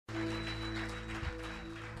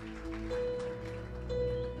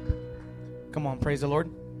Come on, praise the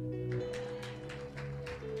Lord.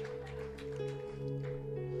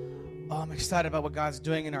 Oh, I'm excited about what God's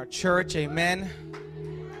doing in our church. Amen.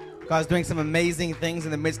 God's doing some amazing things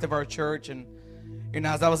in the midst of our church. And,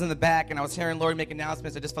 as I was in the back and I was hearing Lori make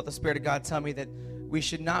announcements, I just felt the Spirit of God tell me that we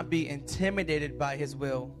should not be intimidated by His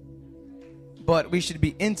will, but we should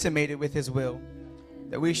be intimated with His will.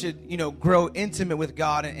 That we should, grow intimate with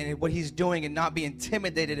God and what He's doing and not be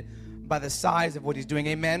intimidated by the size of what He's doing.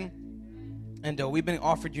 Amen. And we've been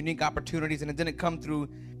offered unique opportunities, and it didn't come through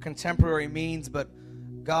contemporary means, but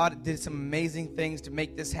God did some amazing things to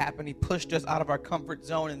make this happen. He pushed us out of our comfort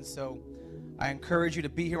zone, and so I encourage you to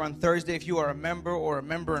be here on Thursday. If you are a member or a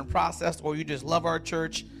member in process, or you just love our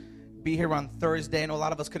church, be here on Thursday. I know a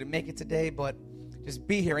lot of us couldn't make it today, but just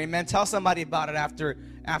be here. Amen. Tell somebody about it after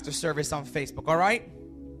service on Facebook, all right?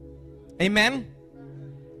 Amen.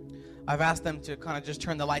 I've asked them to kind of just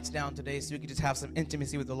turn the lights down today so we can just have some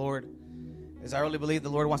intimacy with the Lord. As I really believe the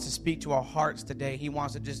Lord wants to speak to our hearts today. He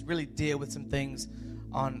wants to just really deal with some things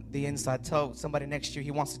on the inside. Tell somebody next to you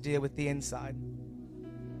He wants to deal with the inside.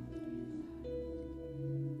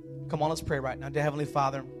 Come on, let's pray right now. Dear Heavenly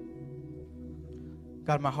Father,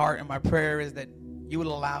 God, my heart and my prayer is that You would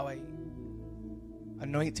allow a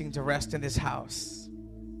anointing to rest in this house.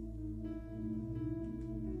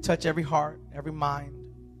 Touch every heart, every mind.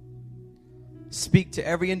 Speak to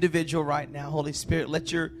every individual right now. Holy Spirit,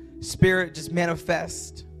 let Your Spirit just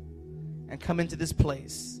manifest and come into this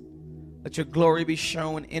place. Let Your glory be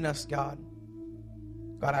shown in us, God.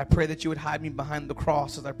 God, I pray that You would hide me behind the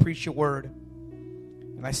cross as I preach Your word.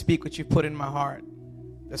 And I speak what You've put in my heart.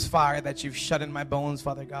 This fire that You've shut in my bones,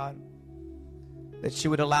 Father God. That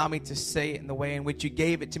You would allow me to say it in the way in which You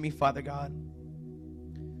gave it to me, Father God.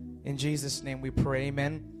 In Jesus' name we pray,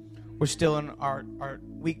 amen. We're still in our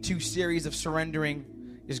week 2 series of surrendering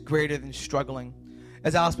is greater than struggling.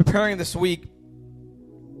 As I was preparing this week,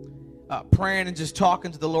 praying and just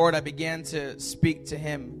talking to the Lord, I began to speak to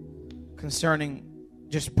Him concerning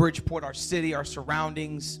just Bridgeport, our city, our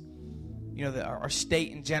surroundings, our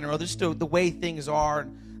state in general. Just the way things are,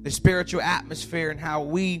 the spiritual atmosphere, and how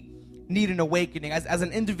we need an awakening. As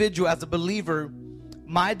an individual, as a believer,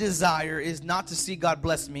 my desire is not to see God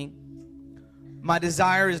bless me. My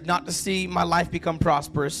desire is not to see my life become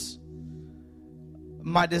prosperous.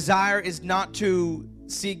 My desire is not to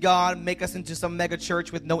see God make us into some mega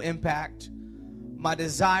church with no impact. My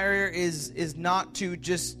desire is not to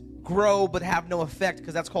just grow but have no effect,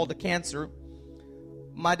 because that's called a cancer.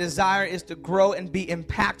 My desire is to grow and be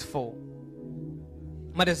impactful.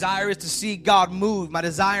 My desire is to see God move. My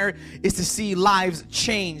desire is to see lives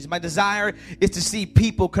changed. My desire is to see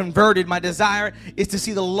people converted. My desire is to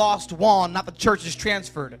see the lost won, not the churches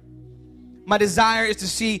transferred. My desire is to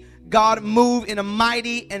see God move in a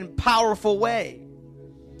mighty and powerful way.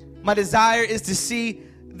 My desire is to see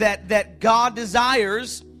that God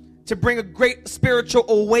desires to bring a great spiritual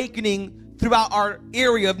awakening throughout our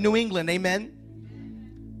area of New England. Amen.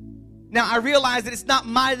 Now, I realize that it's not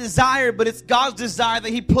my desire, but it's God's desire that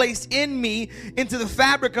He placed in me, into the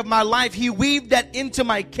fabric of my life. He weaved that into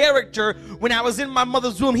my character when I was in my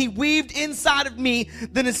mother's womb. He weaved inside of me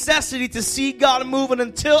the necessity to see God move, and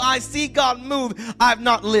until I see God move, I have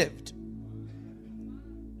not lived.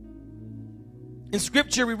 In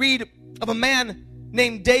Scripture, we read of a man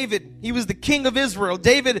named David. He was the king of Israel.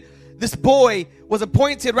 David, this boy, was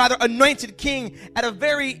anointed king at a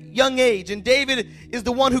very young age. And David is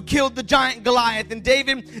the one who killed the giant Goliath. And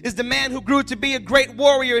David is the man who grew to be a great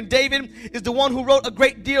warrior. And David is the one who wrote a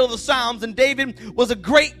great deal of the Psalms. And David was a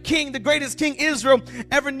great king, the greatest king Israel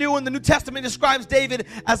ever knew. And the New Testament describes David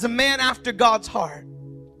as a man after God's heart.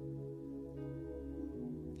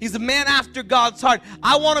 He's a man after God's heart.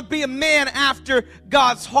 I want to be a man after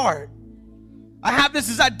God's heart. I have this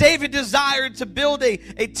desire. David desired to build a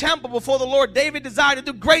temple before the Lord. David desired to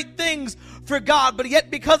do great things for God, but yet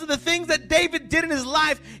because of the things that David did in his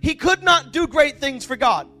life, he could not do great things for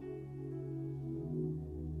God.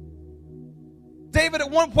 David at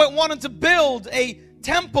one point wanted to build a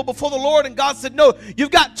temple before the Lord, and God said, no, you've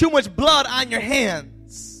got too much blood on your hands.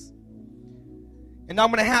 And I'm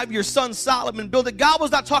going to have your son Solomon build it. God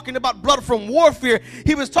was not talking about blood from warfare.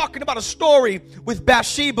 He was talking about a story with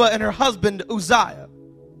Bathsheba and her husband Uzziah.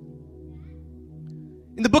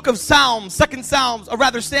 In the book of Psalms,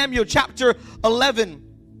 Samuel chapter 11,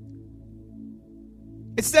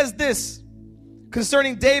 it says this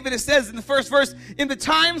concerning David. It says in the first verse, in the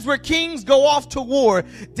times where kings go off to war,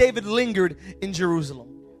 David lingered in Jerusalem.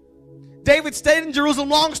 David stayed in Jerusalem.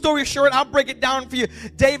 Long story short, I'll break it down for you.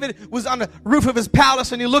 David was on the roof of his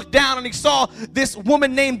palace, and he looked down and he saw this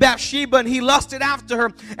woman named Bathsheba, and he lusted after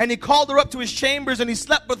her, and he called her up to his chambers, and he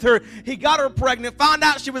slept with her. He got her pregnant, found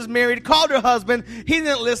out she was married, called her husband. He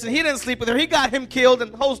didn't listen. He didn't sleep with her. He got him killed,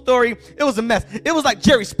 and the whole story, it was a mess. It was like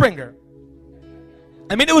Jerry Springer.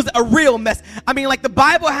 I mean, it was a real mess. I mean, like, the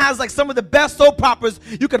Bible has like some of the best soap operas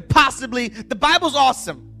you could possibly. The Bible's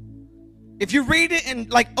awesome. If you read it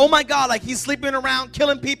and like, oh my God, like he's sleeping around,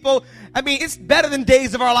 killing people. I mean, it's better than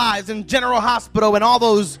Days of Our Lives and General Hospital and all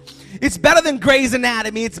those. It's better than Grey's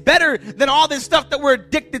Anatomy. It's better than all this stuff that we're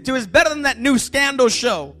addicted to. It's better than that new Scandal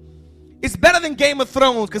show. It's better than Game of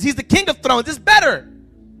Thrones because he's the King of Thrones. It's better.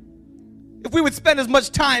 If we would spend as much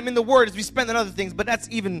time in the Word as we spend on other things, but that's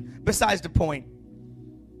even besides the point.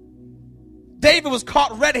 David was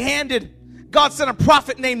caught red-handed. God sent a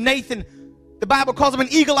prophet named Nathan. The Bible calls him an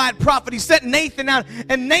eagle-eyed prophet. He sent Nathan out,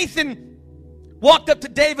 and Nathan walked up to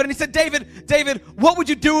David, and he said, David, what would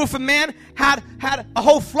you do if a man had a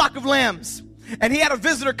whole flock of lambs, and he had a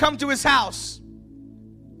visitor come to his house?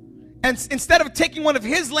 And instead of taking one of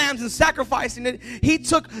his lambs and sacrificing it, he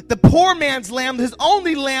took the poor man's lamb, his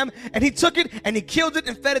only lamb, and he took it, and he killed it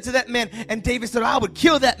and fed it to that man. And David said, I would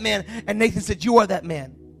kill that man. And Nathan said, you are that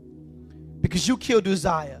man, because you killed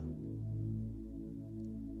Uzziah.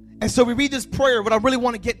 And so we read this prayer, what I really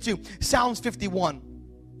want to get to, Psalms 51.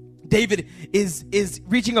 David is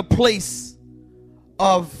reaching a place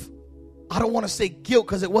of, I don't want to say guilt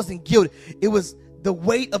because it wasn't guilt. It was the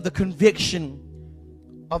weight of the conviction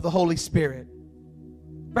of the Holy Spirit.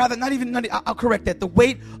 Rather, I'll correct that. The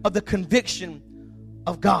weight of the conviction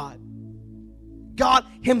of God. God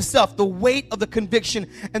himself, the weight of the conviction.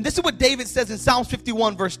 And this is what David says in Psalms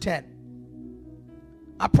 51 verse 10.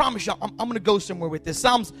 I promise you, I'm going to go somewhere with this.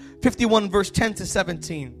 Psalms 51 verse 10 to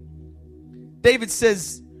 17. David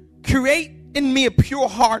says, create in me a pure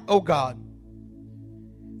heart, O God,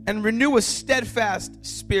 and renew a steadfast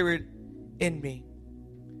spirit in me.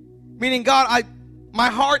 Meaning, God, my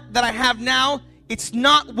heart that I have now, it's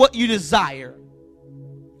not what you desire.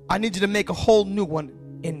 I need you to make a whole new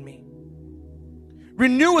one in me.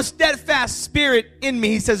 Renew a steadfast spirit in me.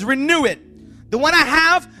 He says, renew it. The one I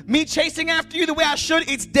have, me chasing after you the way I should,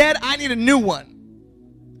 it's dead. I need a new one.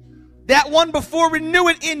 That one before, renew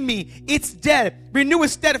it in me. It's dead. Renew a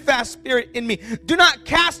steadfast spirit in me. Do not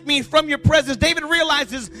cast me from your presence. David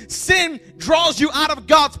realizes sin draws you out of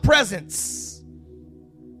God's presence.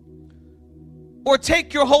 Or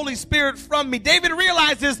take your Holy Spirit from me. David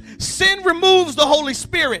realizes sin removes the Holy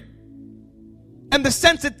Spirit and the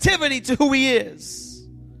sensitivity to who he is.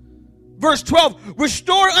 Verse 12,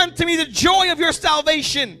 restore unto me the joy of your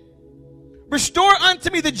salvation. Restore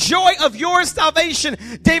unto me the joy of your salvation.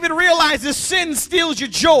 David realizes sin steals your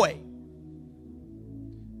joy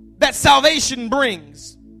that salvation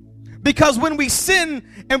brings. Because when we sin,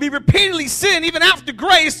 and we repeatedly sin, even after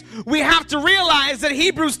grace, we have to realize that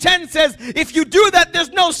Hebrews 10 says, if you do that,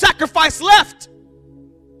 there's no sacrifice left.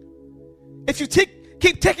 If you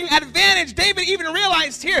keep taking advantage, David even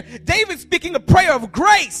realized here, David's speaking a prayer of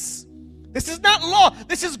grace. This is not law.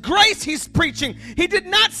 This is grace he's preaching. He did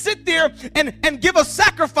not sit there and give a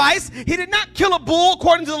sacrifice. He did not kill a bull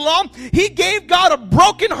according to the law. He gave God a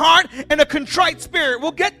broken heart and a contrite spirit.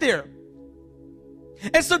 We'll get there.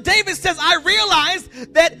 And so David says, I realize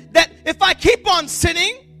that if I keep on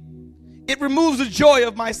sinning, it removes the joy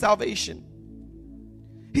of my salvation.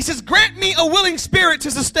 He says, grant me a willing spirit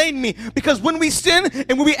to sustain me. Because when we sin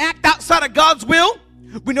and when we act outside of God's will,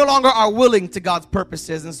 we no longer are willing to God's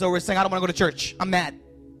purposes. And so we're saying, I don't want to go to church. I'm mad.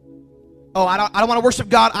 Oh, I don't want to worship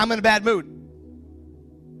God. I'm in a bad mood.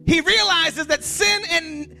 He realizes that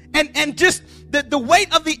sin and just the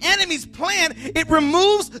weight of the enemy's plan, it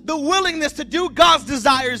removes the willingness to do God's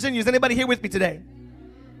desires in you. Is anybody here with me today?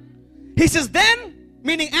 He says, then,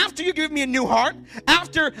 meaning after you give me a new heart,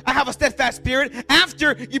 after I have a steadfast spirit,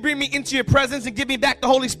 after you bring me into your presence and give me back the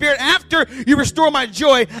Holy Spirit, after you restore my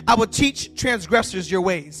joy, I will teach transgressors your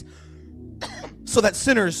ways so that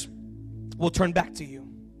sinners will turn back to you.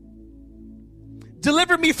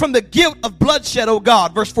 Deliver me from the guilt of bloodshed, O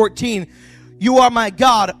God. Verse 14, you are my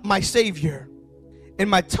God, my Savior, and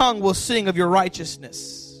my tongue will sing of your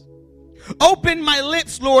righteousness. Open my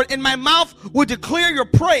lips, Lord, and my mouth will declare your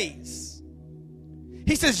praise.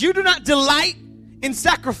 He says, you do not delight in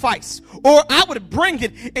sacrifice, or I would bring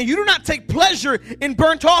it, and you do not take pleasure in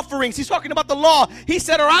burnt offerings. He's talking about the law. He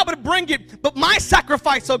said, or I would bring it, but my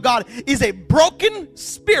sacrifice, oh God, is a broken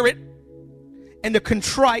spirit and a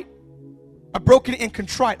broken and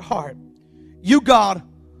contrite heart. You, God,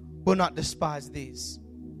 will not despise these.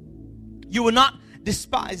 You will not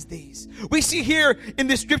despise these. We see here in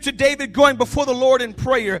this scripture David going before the Lord in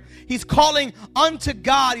prayer. He's calling unto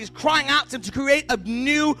God. He's crying out to him to create a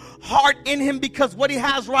new heart in him, because what he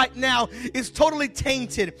has right now is totally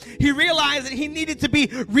tainted. He realized that he needed to be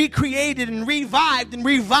recreated and revived and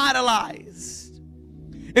revitalized.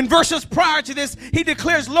 In verses prior to this, he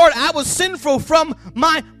declares, Lord, I was sinful from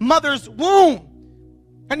my mother's womb.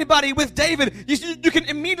 Anybody with David, you can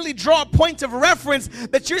immediately draw a point of reference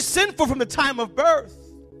that you're sinful from the time of birth.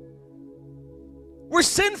 We're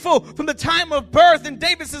sinful from the time of birth. And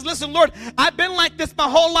David says, listen, Lord, I've been like this my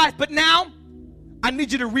whole life, but now I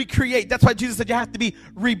need you to recreate. That's why Jesus said you have to be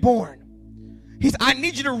reborn. I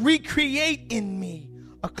need you to recreate in me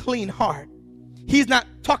a clean heart. He's not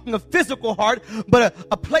talking a physical heart, but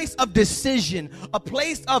a place of decision, a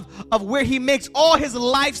place of where he makes all his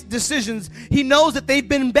life's decisions. He knows that they've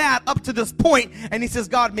been bad up to this point, and he says,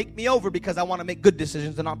 God, make me over, because I want to make good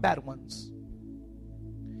decisions and not bad ones.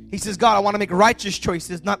 He says, God, I want to make righteous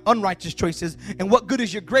choices, not unrighteous choices. And what good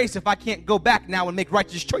is your grace if I can't go back now and make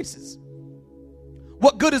righteous choices?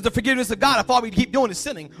 What good is the forgiveness of God if all we keep doing is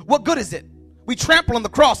sinning? What good is it? We trample on the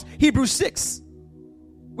cross, Hebrews 6.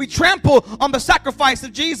 We trample on the sacrifice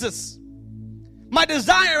of Jesus. My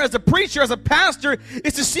desire as a preacher, as a pastor,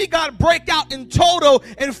 is to see God break out in total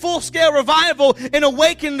and full-scale revival and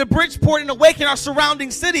awaken the Bridgeport and awaken our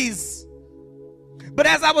surrounding cities. But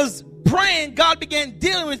as I was praying, God began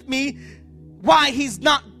dealing with me why he's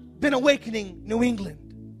not been awakening New England.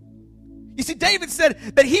 You see, David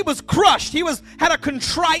said that he was crushed. He had a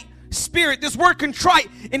contrite spirit. This word contrite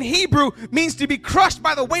in Hebrew means to be crushed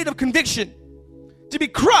by the weight of conviction. To be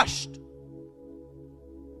crushed.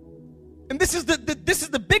 And this is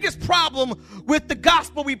the biggest problem with the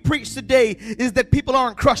gospel we preach today, is that people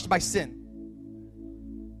aren't crushed by sin.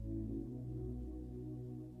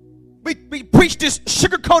 We preach this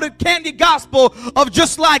sugar-coated candy gospel of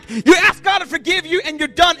just like, you ask God to forgive you and you're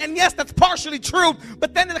done. And yes, that's partially true,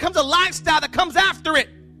 but then there comes a lifestyle that comes after it.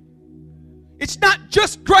 It's not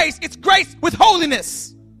just grace, it's grace with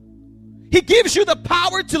holiness. He gives you the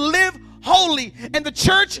power to live holy. And the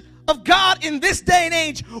church of God in this day and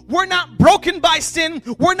age, we're not broken by sin,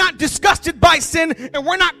 we're not disgusted by sin, and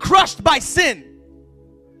we're not crushed by sin.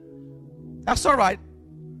 That's all right.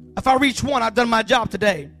 If I reach one, I've done my job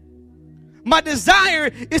today. My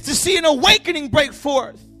desire is to see an awakening break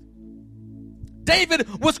forth. David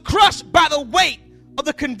was crushed by the weight of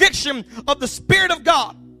the conviction of the Spirit of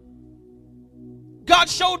God. God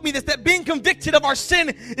showed me this, that being convicted of our sin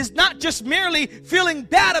is not just merely feeling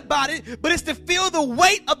bad about it, but it's to feel the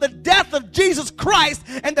weight of the death of Jesus Christ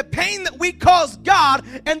and the pain that we caused God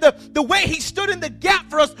and the way he stood in the gap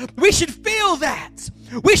for us. We should feel that.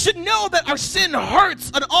 We should know that our sin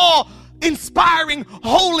hurts an all-inspiring,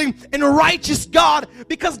 holy, and righteous God,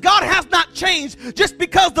 because God has not changed. Just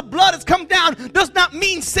because the blood has come down does not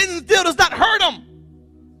mean sin still does not hurt him.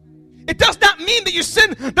 It does not mean that your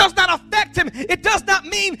sin does not affect him. It does not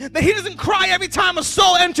mean that he doesn't cry every time a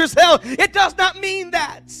soul enters hell. It does not mean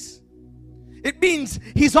that. It means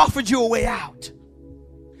he's offered you a way out.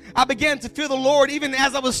 I began to feel the Lord even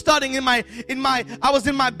as I was studying I was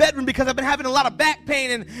in my bedroom because I've been having a lot of back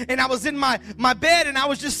pain, and I was in my bed, and I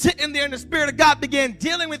was just sitting there, and the Spirit of God began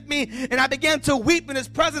dealing with me, and I began to weep in his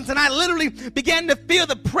presence, and I literally began to feel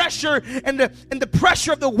the pressure and the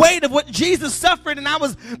pressure of the weight of what Jesus suffered, and I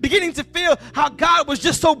was beginning to feel how God was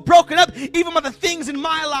just so broken up even by the things in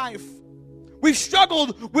my life. We've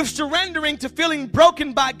struggled with surrendering to feeling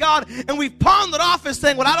broken by God, and we've pawned it off as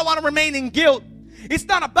saying, well, I don't want to remain in guilt. It's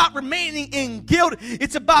not about remaining in guilt.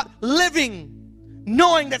 It's about living,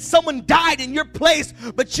 knowing that someone died in your place,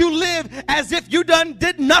 but you live as if you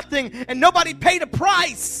did nothing and nobody paid a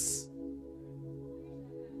price.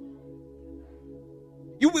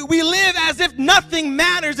 We live as if nothing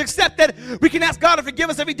matters except that we can ask God to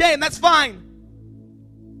forgive us every day, and that's fine.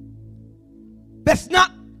 That's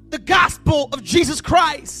not the gospel of Jesus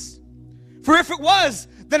Christ. For if it was,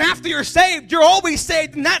 then after you're saved, you're always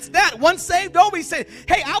saved, and that's that. Once saved, always saved.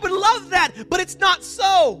 Hey, I would love that, but it's not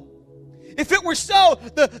so. If it were so,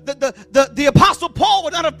 the Apostle Paul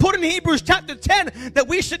would not have put in Hebrews chapter 10 that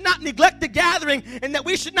we should not neglect the gathering, and that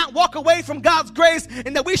we should not walk away from God's grace,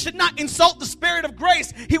 and that we should not insult the Spirit of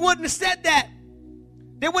grace. He wouldn't have said that.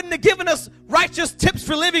 They wouldn't have given us righteous tips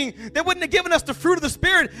for living. They wouldn't have given us the fruit of the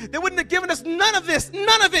Spirit. They wouldn't have given us none of this,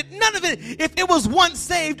 none of it, if it was once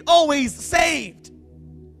saved, always saved.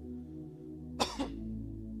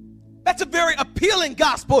 That's a very appealing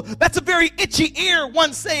gospel. That's a very itchy ear.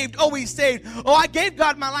 Once saved, always saved. Oh, I gave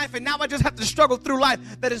God my life, and now I just have to struggle through life.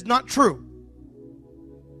 That is not true.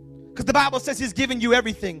 Because the Bible says he's given you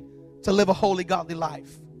everything to live a holy, godly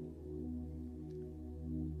life.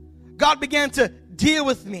 God began to deal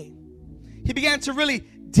with me. He began to really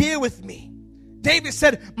deal with me. David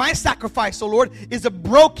said, my sacrifice, O Lord, is a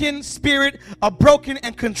broken spirit, a broken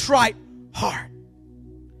and contrite heart.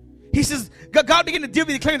 He says, God began to deal with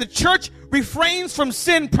me, declaring the church refrains from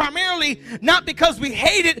sin primarily not because we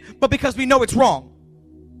hate it, but because we know it's wrong.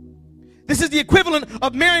 This is the equivalent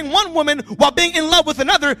of marrying one woman while being in love with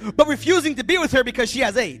another, but refusing to be with her because she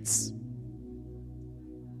has AIDS.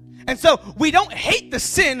 And so we don't hate the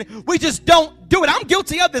sin, we just don't do it. I'm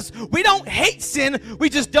guilty of this. We don't hate sin, we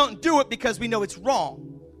just don't do it because we know it's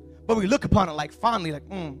wrong. But we look upon it like fondly, like,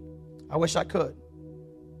 I wish I could.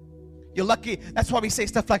 You're lucky. That's why we say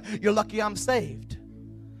stuff like, you're lucky I'm saved.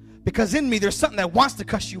 Because in me, there's something that wants to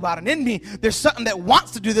cuss you out. And in me, there's something that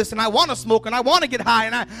wants to do this. And I want to smoke. And I want to get high.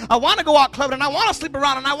 And I want to go out clubbing. And I want to sleep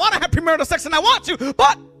around. And I want to have premarital sex. And I want to.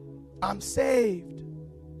 But I'm saved.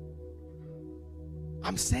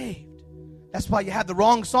 I'm saved. That's why you have the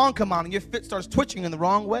wrong song come on. And your foot starts twitching in the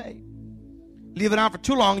wrong way. Leave it on for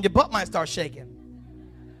too long. And your butt might start shaking.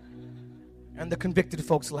 And the convicted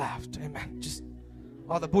folks laughed. Amen. Just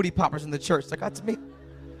all the booty poppers in the church. Like, that's me.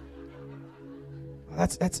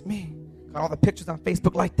 That's me. Got all the pictures on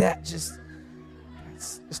Facebook like that. Just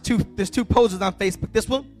there's two poses on Facebook. This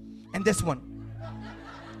one and this one.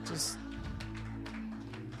 Just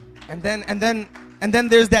and then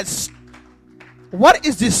there's that. What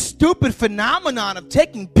is this stupid phenomenon of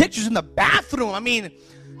taking pictures in the bathroom? I mean,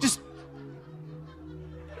 just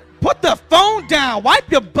put the phone down. Wipe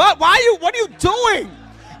your butt. What are you doing?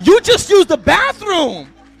 You just used the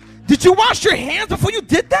bathroom. Did you wash your hands before you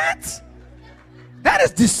did that? That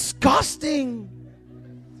is disgusting.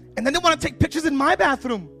 And then they want to take pictures in my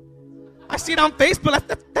bathroom. I see it on Facebook.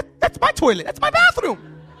 That's my toilet. That's my bathroom.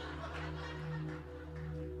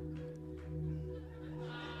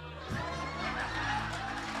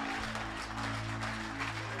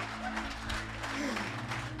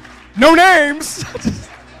 No names.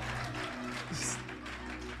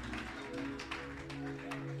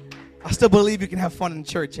 I still believe you can have fun in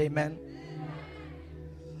church. Amen.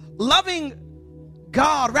 Loving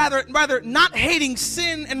God, rather not hating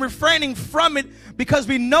sin and refraining from it because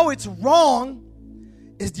we know it's wrong,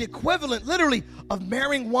 is the equivalent, literally, of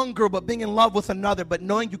marrying one girl but being in love with another, but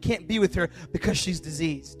knowing you can't be with her because she's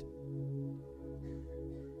diseased.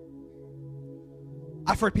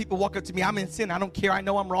 I've heard people walk up to me, I'm in sin, I don't care, I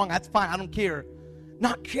know I'm wrong, that's fine, I don't care.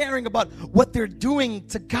 Not caring about what they're doing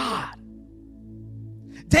to God.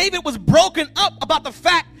 David was broken up about the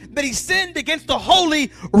fact that he sinned against the holy,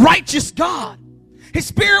 righteous God. His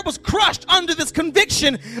spirit was crushed under this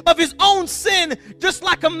conviction of his own sin, just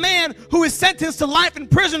like a man who is sentenced to life in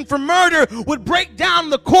prison for murder would break down in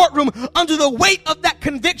the courtroom under the weight of that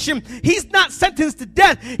conviction. He's not sentenced to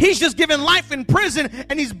death. He's just given life in prison,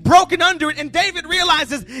 and he's broken under it. And David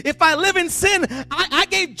realizes, if I live in sin, I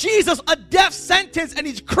gave Jesus a death sentence, and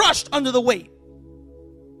he's crushed under the weight.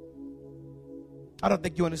 I don't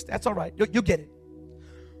think you understand. That's all right. You'll get it.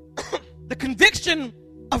 The conviction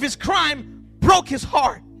of his crime broke his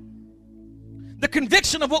heart. The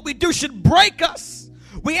conviction of what we do should break us.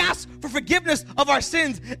 We ask for forgiveness of our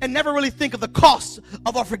sins and never really think of the cost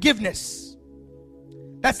of our forgiveness.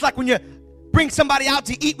 That's like when you bring somebody out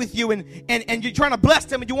to eat with you and you're trying to bless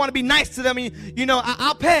them and you want to be nice to them and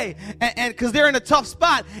I'll pay and because they're in a tough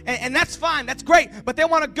spot and that's fine, that's great, but they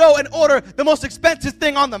want to go and order the most expensive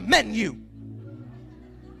thing on the menu.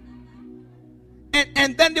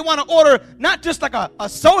 And then they want to order not just like a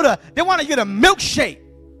soda, they want to get a milkshake.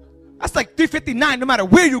 That's like $3.59 no matter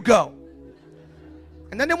where you go.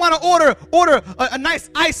 And then they want to order a nice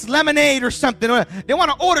iced lemonade or something. Or they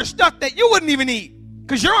want to order stuff that you wouldn't even eat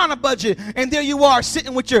because you're on a budget. And there you are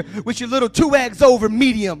sitting with your little 2 eggs over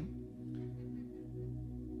medium.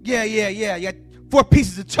 Yeah. 4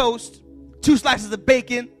 pieces of toast, 2 slices of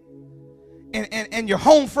bacon, and your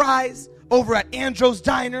home fries over at Andrew's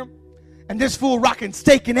Diner. And this fool rocking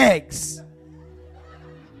steak and eggs.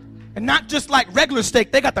 And not just like regular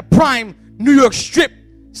steak. They got the prime New York strip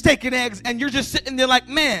steak and eggs. And you're just sitting there like,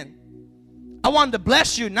 man, I wanted to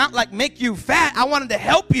bless you, not like make you fat. I wanted to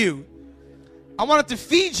help you. I wanted to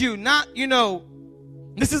feed you, not,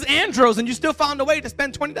 this is Andrew's and you still found a way to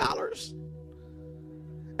spend $20.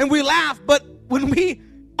 And we laugh, but when we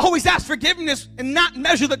always ask forgiveness and not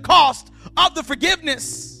measure the cost of the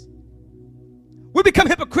forgiveness, we become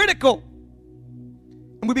hypocritical.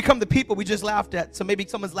 And we become the people we just laughed at. So maybe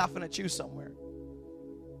someone's laughing at you somewhere.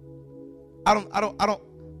 I don't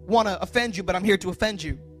want to offend you, but I'm here to offend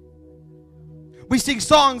you. We sing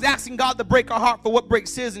songs asking God to break our heart for what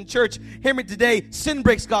breaks his in church. Hear me today. Sin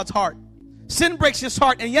breaks God's heart. sin breaks his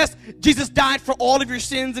heart. And yes, Jesus died for all of your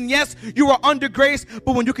sins. And yes, you are under grace.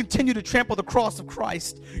 But when you continue to trample the cross of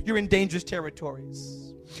Christ, you're in dangerous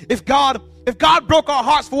territories. If God broke our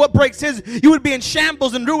hearts for what breaks his, you would be in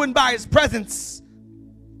shambles and ruined by his presence.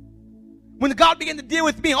 When God began to deal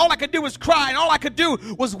with me, all I could do was cry, and all I could do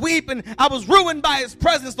was weep, and I was ruined by his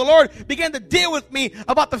presence. The Lord began to deal with me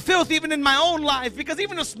about the filth even in my own life, because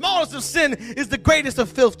even the smallest of sin is the greatest of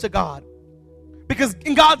filth to God. Because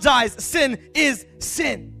in God's eyes, sin is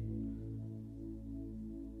sin.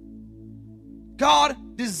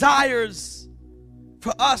 God desires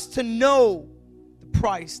for us to know the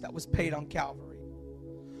price that was paid on Calvary.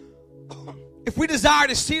 If we desire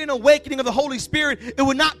to see an awakening of the Holy Spirit, it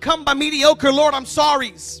would not come by mediocre Lord, I'm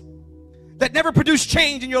sorry's that never produce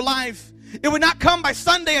change in your life. It would not come by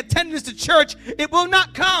Sunday attendance to church. It will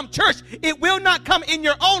not come, church. It will not come in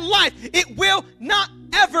your own life. It will not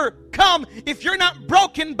ever come if you're not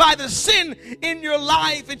broken by the sin in your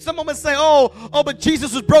life. And someone would say, oh, but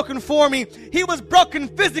Jesus was broken for me. He was broken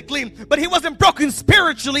physically, but he wasn't broken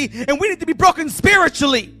spiritually, and we need to be broken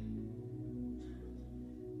spiritually.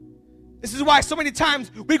 This is why so many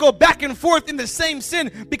times we go back and forth in the same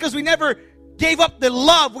sin, because we never gave up the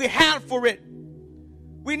love we had for it.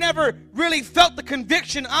 We never really felt the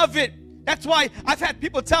conviction of it. That's why I've had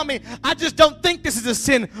people tell me, I just don't think this is a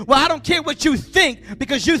sin. Well, I don't care what you think,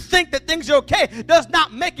 because you think that things are okay does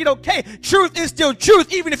not make it okay. Truth is still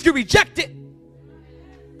truth, even if you reject it.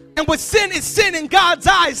 And what sin is sin in God's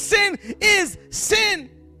eyes. Sin is sin.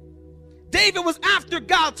 David was after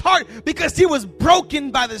God's heart because he was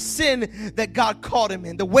broken by the sin that God caught him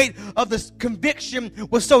in. The weight of this conviction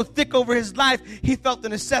was so thick over his life, he felt the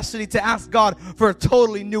necessity to ask God for a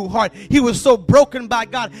totally new heart. He was so broken by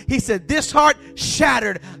God. He said, this heart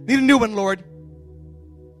shattered. Need a new one, Lord.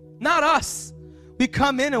 Not us. We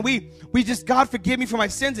come in and we just, God forgive me for my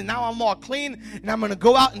sins, and now I'm all clean, and I'm going to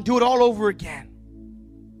go out and do it all over again.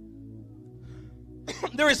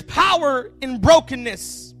 There is power in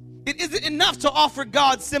brokenness. It isn't enough to offer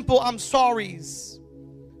God simple I'm sorries,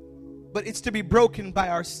 but it's to be broken by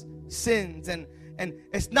our sins. And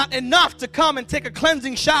it's not enough to come and take a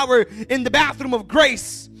cleansing shower in the bathroom of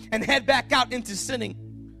grace and head back out into sinning.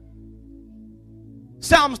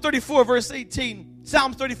 Psalms 34 verse 18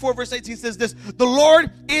 says this: the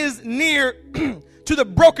Lord is near to the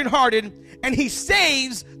brokenhearted, and he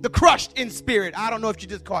saves the crushed in spirit. I don't know if you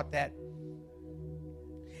just caught that.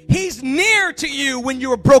 He's near to you when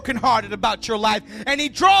you are brokenhearted about your life, and he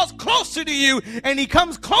draws closer to you, and he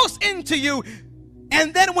comes close into you,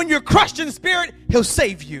 and then when you're crushed in spirit, he'll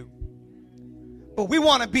save you. But we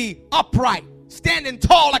want to be upright, standing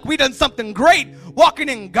tall like we done something great, walking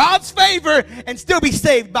in God's favor, and still be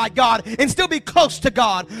saved by God, and still be close to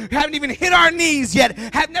God. Haven't even hit our knees yet,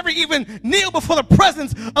 have never even kneeled before the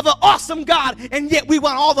presence of an awesome God, and yet we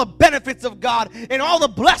want all the benefits of God and all the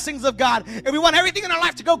blessings of God, and we want everything in our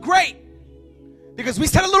life to go great because we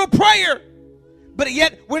said a little prayer, but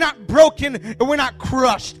yet we're not broken and we're not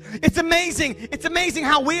crushed. It's amazing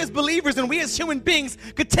how we as believers and we as human beings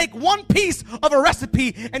could take one piece of a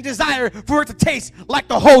recipe and desire for it to taste like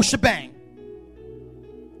the whole shebang.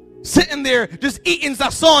 Sitting there just eating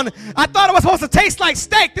sazon. I thought it was supposed to taste like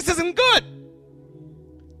steak. This isn't good.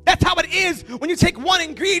 That's how it is when you take one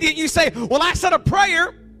ingredient. You say, well, I said a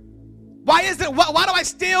prayer. Why do I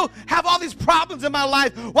still have all these problems in my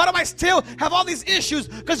life? Why do I still have all these issues?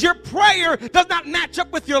 Because your prayer does not match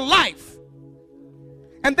up with your life.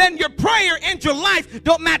 And then your prayer and your life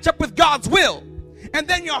don't match up with God's will. And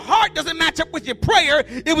then your heart doesn't match up with your prayer.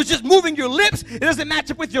 It was just moving your lips. It doesn't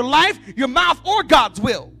match up with your life, your mouth, or God's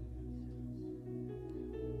will.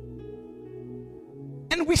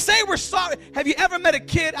 And we say we're sorry. Have you ever met a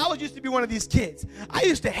kid? I used to be one of these kids. I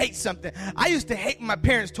used to hate something. I used to hate when my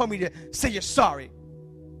parents told me to say you're sorry,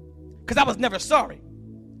 because I was never sorry.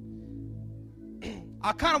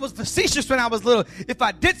 I kind of was facetious when I was little. If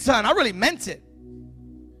I did something, I really meant it.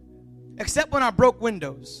 Except when I broke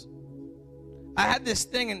windows. I had this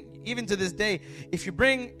thing, and even to this day, if you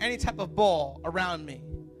bring any type of ball around me,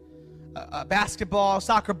 a basketball,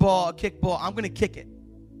 soccer ball, a kickball, I'm going to kick it.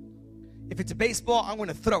 If it's a baseball, I'm going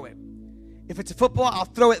to throw it. If it's a football, I'll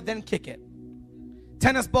throw it, then kick it.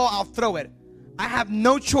 Tennis ball, I'll throw it. I have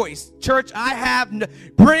no choice. Church,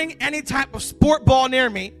 bring any type of sport ball near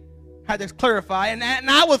me, I had to clarify, and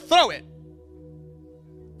I will throw it.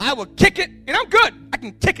 I will kick it, and I'm good. I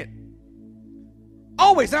can kick it.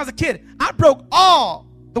 Always, when I was a kid, I broke all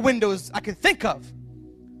the windows I could think of.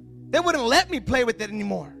 They wouldn't let me play with it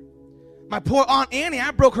anymore. My poor Aunt Annie,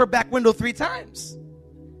 I broke her back window 3 times.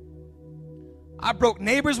 I broke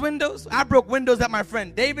neighbors' windows. I broke windows at my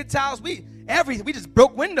friend David's house. We just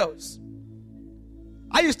broke windows.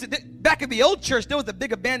 back at the old church, there was a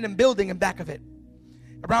big abandoned building in back of it,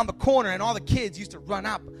 around the corner, and all the kids used to run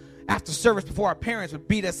up after service before our parents would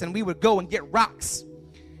beat us, and we would go and get rocks.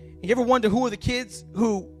 And you ever wonder who are the kids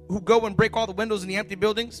who go and break all the windows in the empty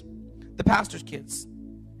buildings? The pastor's kids.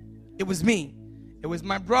 It was me. It was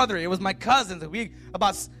my brother. It was my cousins. There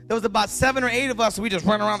was about 7 or 8 of us, and we just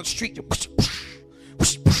run around the street,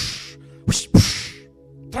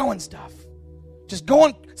 throwing stuff. Just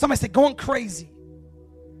going, somebody said, going crazy.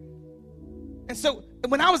 And so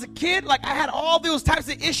when I was a kid, like, I had all those types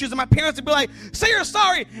of issues, and my parents would be like, say you're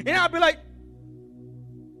sorry. And I'd be like,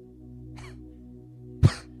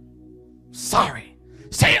 sorry.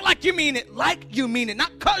 Say it like you mean it. Like you mean it.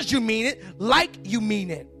 Not because you mean it. Like you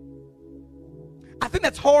mean it. I think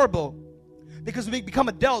that's horrible, because when we become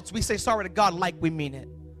adults, we say sorry to God like we mean it.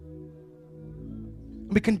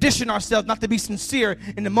 We condition ourselves not to be sincere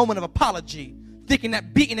in the moment of apology, thinking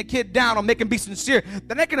that beating a kid down or making him be sincere,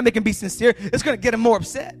 that ain't going to make him be sincere. It's going to get him more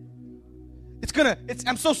upset.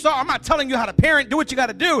 I'm so sorry. I'm not telling you how to parent. Do what you got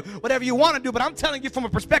to do, whatever you want to do, but I'm telling you from a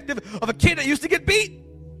perspective of a kid that used to get beat.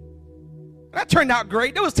 And that turned out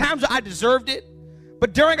great. There was times that I deserved it,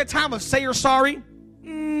 but during a time of say you're sorry,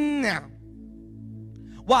 no.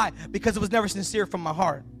 Why? Because it was never sincere from my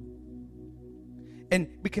heart. And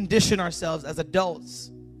we condition ourselves as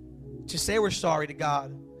adults to say we're sorry to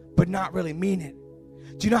God, but not really mean it.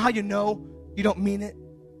 Do you know how you know you don't mean it?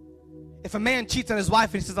 If a man cheats on his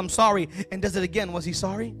wife and he says, I'm sorry, and does it again, was he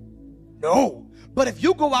sorry? No. But if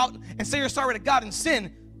you go out and say you're sorry to God and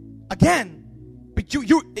sin again, but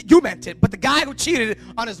you meant it. But the guy who cheated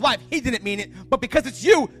on his wife, he didn't mean it. But because it's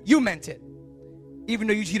you meant it. Even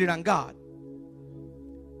though you cheated on God.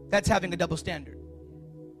 That's having a double standard.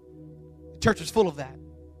 The church is full of that.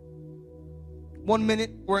 1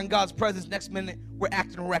 minute, we're in God's presence. Next minute, we're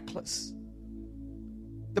acting reckless.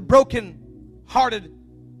 The broken-hearted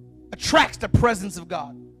attracts the presence of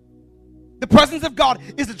God. The presence of God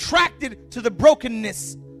is attracted to the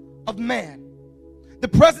brokenness of man. The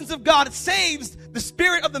presence of God saves the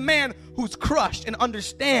spirit of the man who's crushed and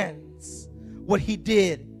understands what he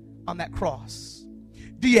did on that cross.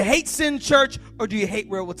 Do you hate sin, church, or do you hate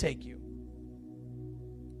where it will take you?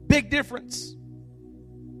 Big difference.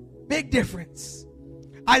 Big difference.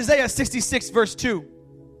 Isaiah 66 verse 2.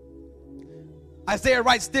 Isaiah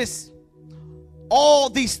writes this.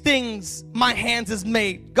 All these things my hands has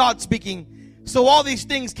made. God speaking. So all these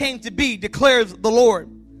things came to be, declares the Lord.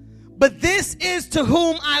 But this is to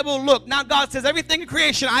whom I will look. Now God says everything in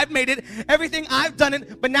creation, I've made it. Everything, I've done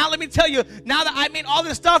it. But now let me tell you, now that I made all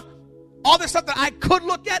this stuff that I could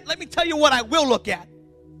look at, let me tell you what I will look at.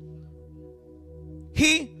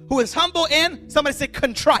 He who is humble and, somebody say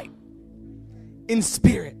contrite, in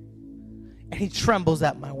spirit, and he trembles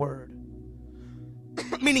at my word.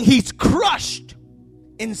 Meaning he's crushed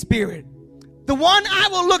in spirit. The one I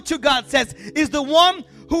will look to, God says, is the one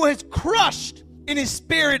who is crushed in his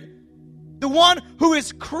spirit. The one who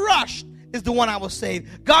is crushed is the one I will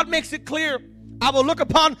save. God makes it clear, I will look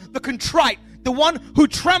upon the contrite, the one who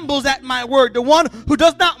trembles at my word, the one who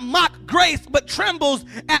does not mock grace but trembles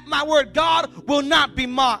at my word. God will not be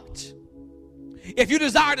mocked. If you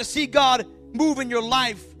desire to see God move in your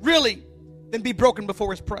life, really, then be broken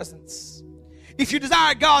before his presence. If you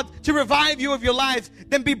desire God to revive you of your life,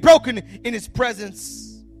 then be broken in his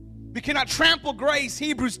presence. We cannot trample grace,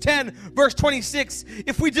 Hebrews 10 verse 26.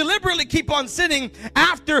 If we deliberately keep on sinning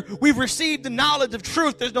after we've received the knowledge of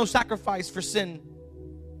truth, there's no sacrifice for sin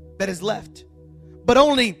that is left, but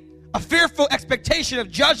only a fearful expectation of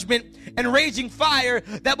judgment and raging fire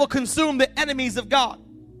that will consume the enemies of God.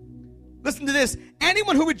 Listen to this.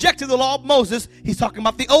 Anyone who rejected the law of Moses, he's talking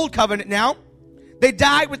about the old covenant now, they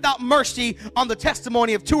died without mercy on the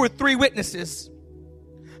testimony of 2 or 3 witnesses.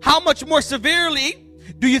 How much more severely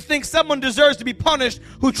do you think someone deserves to be punished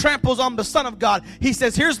who tramples on the Son of God? He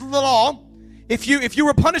says, here's the law. If you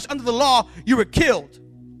were punished under the law, you were killed.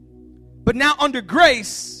 But now under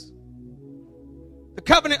grace, the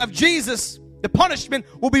covenant of Jesus, the punishment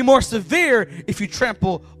will be more severe if you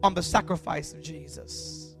trample on the sacrifice of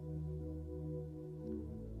Jesus.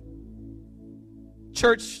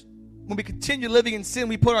 Church, when we continue living in sin,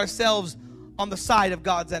 we put ourselves on the side of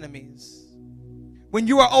God's enemies. When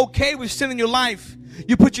you are okay with sin in your life,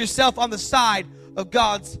 you put yourself on the side of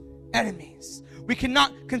God's enemies. We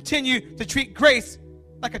cannot continue to treat grace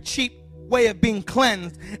like a cheap way of being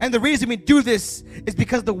cleansed. And the reason we do this is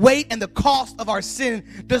because the weight and the cost of our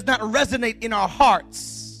sin does not resonate in our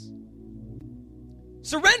hearts.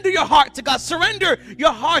 Surrender your heart to God. Surrender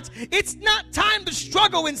your heart. It's not time to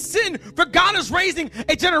struggle in sin, for God is raising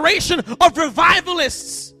a generation of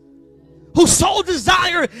revivalists whose sole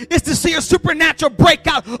desire is to see a supernatural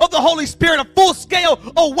breakout of the Holy Spirit, a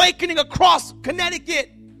full-scale awakening across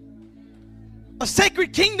Connecticut. A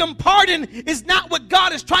sacred kingdom pardon is not what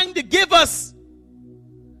God is trying to give us.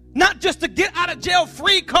 Not just a get out of jail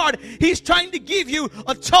free card. He's trying to give you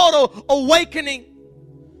a total awakening.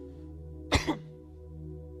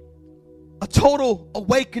 A total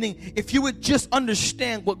awakening if you would just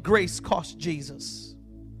understand what grace cost Jesus.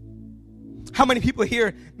 How many people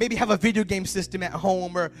here maybe have a video game system at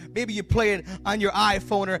home, or maybe you play it on your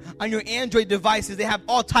iPhone or on your Android devices? They have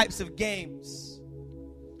all types of games.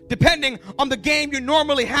 Depending on the game, you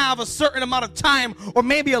normally have a certain amount of time or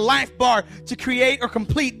maybe a life bar to create or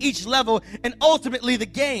complete each level and ultimately the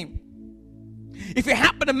game. If you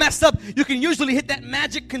happen to mess up, you can usually hit that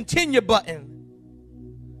magic continue button.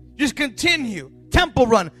 Just continue. Temple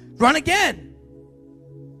run. Run again.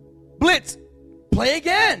 Blitz. Play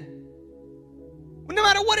again. No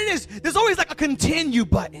matter what it is, there's always like a continue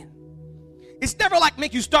button. It's never like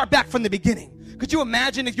make you start back from the beginning. Could you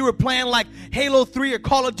imagine if you were playing like Halo 3 or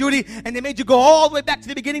Call of Duty and they made you go all the way back to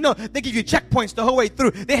the beginning? No, they give you checkpoints the whole way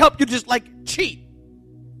through. They help you just like cheat.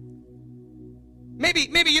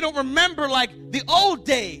 Maybe you don't remember like the old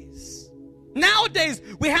days. Nowadays,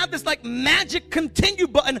 we have this like magic continue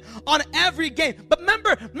button on every game. But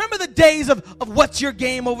remember the days of what's your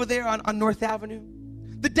game over there on North Avenue?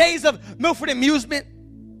 The days of Milford Amusement,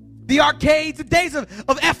 the arcades, the days of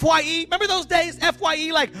FYE. Remember those days?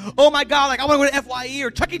 FYE, like, oh my God, like I want to go to FYE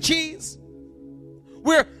or Chuck E. Cheese.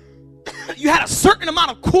 Where you had a certain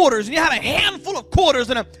amount of quarters, and you had a handful of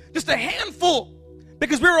quarters, and just a handful,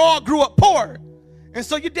 because we all grew up poor. And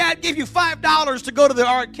so your dad gave you $5 to go to the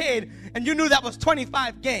arcade, and you knew that was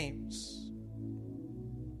 25 games.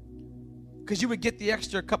 Because you would get the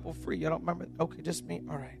extra couple free. I don't remember. Okay, just me.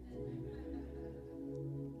 All right.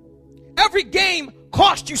 Every game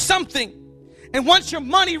cost you something. And once your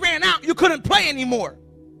money ran out, you couldn't play anymore.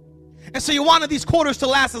 And so you wanted these quarters to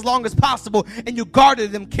last as long as possible, and you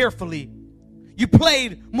guarded them carefully. You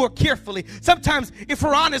played more carefully. Sometimes, if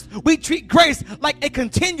we're honest, we treat grace like a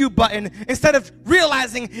continue button instead of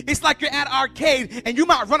realizing it's like you're at an arcade and you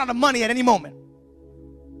might run out of money at any moment.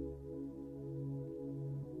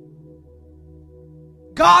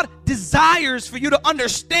 God desires for you to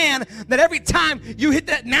understand that every time you hit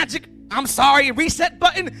that magic reset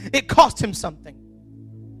button, it cost him something.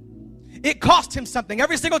 It cost him something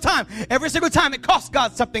every single time. Every single time it costs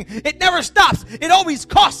God something. It never stops. It always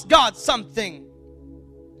costs God something.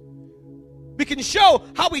 We can show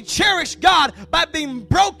how we cherish God by being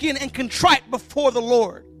broken and contrite before the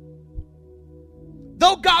Lord.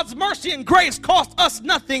 Though God's mercy and grace cost us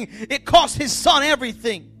nothing, it cost his son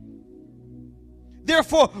everything.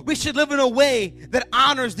 Therefore, we should live in a way that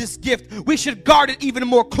honors this gift. We should guard it even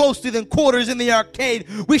more closely than quarters in the arcade.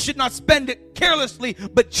 We should not spend it carelessly,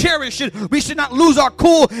 but cherish it. We should not lose our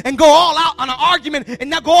cool and go all out on an argument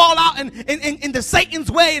and not go all out in the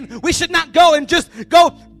Satan's way. And we should not go and just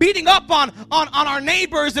go beating up on our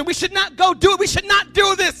neighbors. And we should not go do it. We should not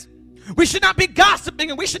do this. We should not be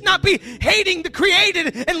gossiping, and we should not be hating the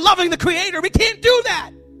created and loving the Creator. We can't do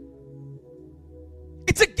that.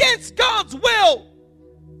 It's against God's will.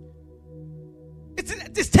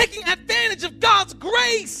 It's taking advantage of God's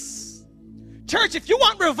grace. Church, if you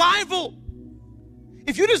want revival,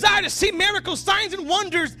 if you desire to see miracles, signs, and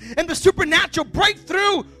wonders, and the supernatural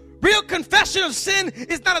breakthrough, real confession of sin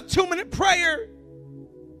is not a 2-minute prayer.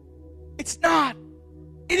 It's not.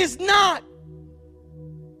 It is not.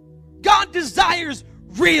 God desires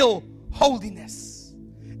real holiness.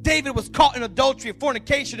 David was caught in adultery,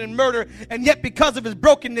 fornication, and murder, and yet because of his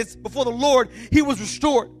brokenness before the Lord, he was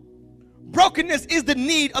restored. Brokenness is the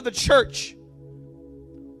need of the church.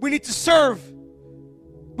 We need to serve.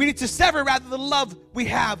 We need to sever rather the love we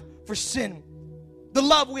have for sin. The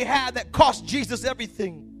love we had that cost Jesus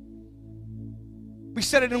everything. We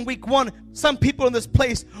said it in week 1. Some people in this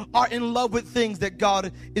place are in love with things that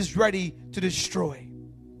God is ready to destroy.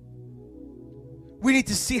 We need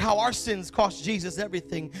to see how our sins cost Jesus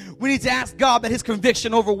everything. We need to ask God that his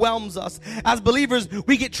conviction overwhelms us. As believers,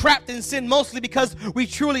 we get trapped in sin mostly because we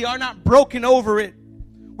truly are not broken over it.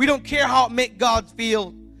 We don't care how it makes God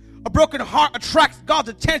feel. A broken heart attracts God's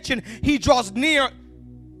attention. He draws near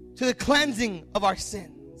to the cleansing of our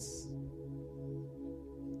sins.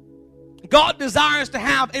 God desires to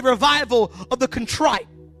have a revival of the contrite.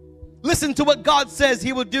 Listen to what God says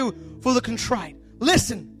he will do for the contrite.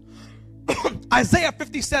 Listen. Isaiah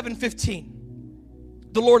 57:15.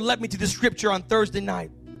 The Lord led me to this scripture on Thursday night.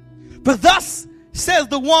 For thus says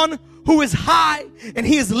the one who is high and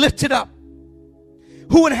he is lifted up,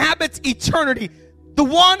 who inhabits eternity, the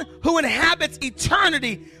one who inhabits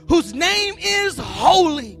eternity, whose name is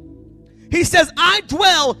holy. He says, I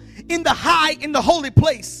dwell in the holy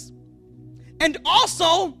place, and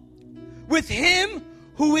also with him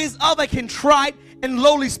who is of a contrite and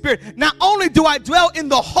lowly spirit. Not only do I dwell in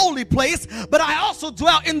the holy place, but I also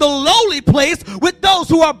dwell in the lowly place with those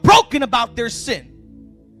who are broken about their sin.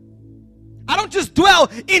 I don't just dwell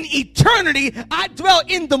in eternity, I dwell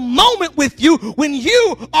in the moment with you when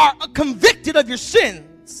you are convicted of your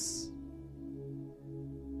sins.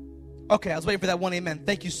 Okay, I was waiting for that one amen.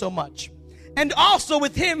 Thank you so much. And also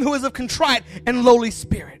with him who is of contrite and lowly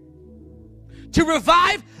spirit, to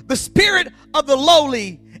revive the spirit of the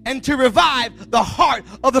lowly and to revive the heart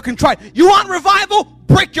of the contrite. You want revival?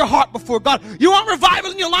 Break your heart before God. You want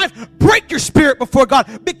revival in your life? Break your spirit before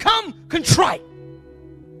God. Become contrite.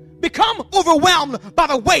 Become overwhelmed by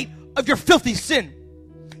the weight of your filthy sin.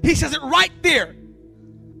 He says it right there.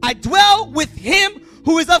 I dwell with him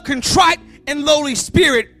who is of contrite and lowly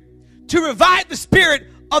spirit, to revive the spirit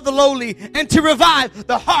of the lowly and to revive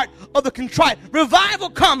the heart of the contrite. Revival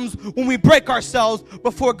comes when we break ourselves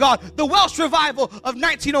before God. The Welsh revival of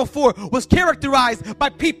 1904 was characterized by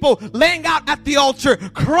people laying out at the altar,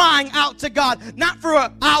 crying out to God, not for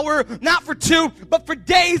an hour, not for two, but for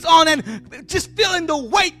days on end, just feeling the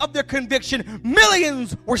weight of their conviction.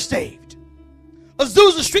 Millions were saved.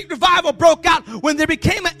 Azusa Street revival broke out when there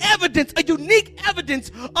became an evidence, a unique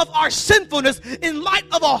evidence of our sinfulness in light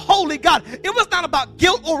of a holy God. It was not about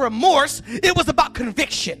guilt or remorse. It was about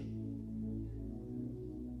conviction.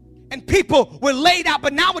 And people were laid out,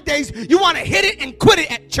 but nowadays you want to hit it and quit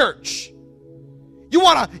it at church. You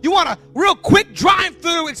want a real quick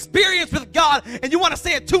drive-through experience with God, and you want to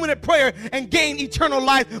say a 2-minute prayer and gain eternal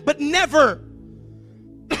life, but never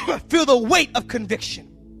feel the weight of conviction.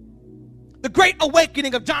 The Great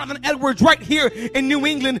Awakening of Jonathan Edwards right here in New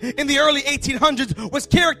England in the early 1800s was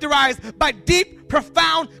characterized by deep,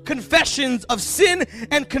 profound confessions of sin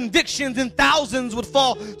and convictions, and thousands would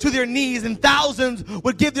fall to their knees and thousands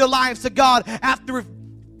would give their lives to God after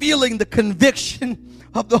feeling the conviction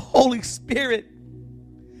of the Holy Spirit.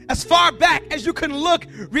 As far back as you can look,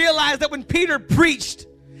 realize that when Peter preached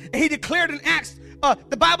and he declared in Acts,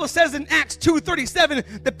 the Bible says in Acts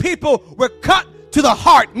 2:37, the people were cut to the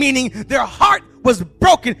heart, meaning their heart was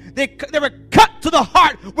broken. They were cut to the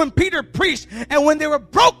heart when Peter preached, and when they were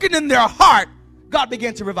broken in their heart, God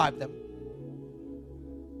began to revive them.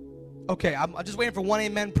 Okay, I'm just waiting for one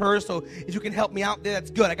amen per, so if you can help me out there,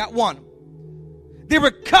 that's good. I got one. They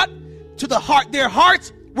were cut to the heart. Their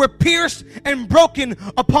hearts were pierced and broken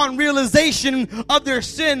upon realization of their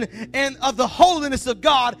sin and of the holiness of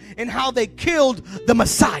God and how they killed the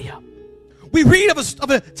Messiah. We read of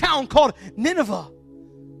a town called Nineveh,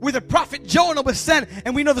 where the prophet Jonah was sent,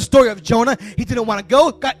 and we know the story of Jonah. He didn't want to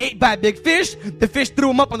go, got ate by a big fish. The fish threw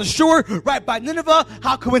him up on the shore right by Nineveh.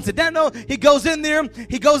 How coincidental. He goes in there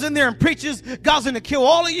and preaches, God's going to kill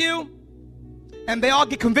all of you. And they all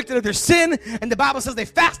get convicted of their sin, and the Bible says they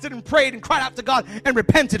fasted and prayed and cried out to God and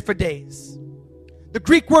repented for days. The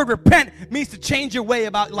Greek word repent means to change your way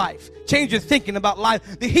about life, change your thinking about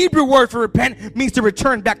life. The Hebrew word for repent means to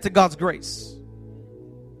return back to God's grace.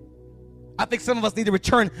 I think some of us need to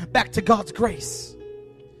return back to God's grace.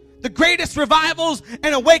 The greatest revivals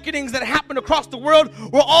and awakenings that happened across the world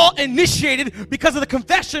were all initiated because of the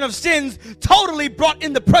confession of sins, totally brought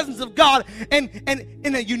in the presence of God, and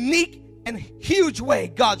in a unique and huge way,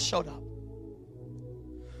 God showed up.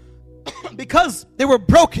 Because they were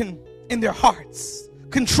broken in their hearts,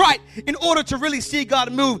 contrite. In order to really see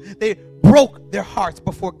God move, they broke their hearts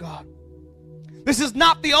before God. This is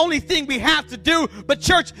not the only thing we have to do, but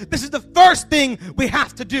church, this is the first thing we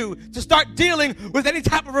have to do. To start dealing with any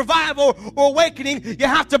type of revival or awakening, you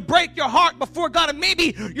have to break your heart before God. And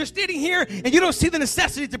maybe you're sitting here and you don't see the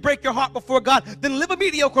necessity to break your heart before God. Then live a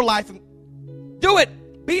mediocre life and do it.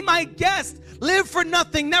 Be my guest. Live for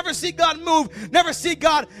nothing. Never see God move. Never see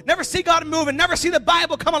God move, and never see the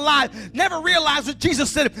Bible come alive. Never realize what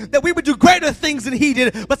Jesus said, that we would do greater things than he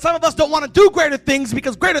did. But some of us don't want to do greater things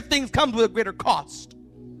because greater things come with a greater cost.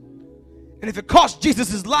 And if it cost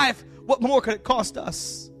Jesus his life, what more could it cost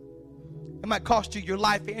us? It might cost you your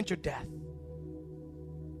life and your death.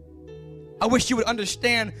 I wish you would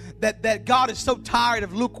understand that God is so tired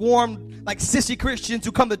of lukewarm, like sissy Christians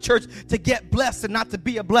who come to church to get blessed and not to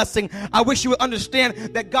be a blessing. I wish you would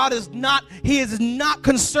understand that God is not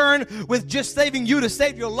concerned with just saving you to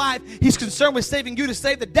save your life. He's concerned with saving you to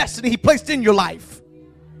save the destiny he placed in your life.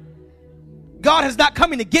 God is not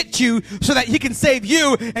coming to get you so that he can save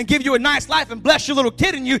you and give you a nice life and bless your little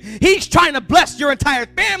kid in you. He's trying to bless your entire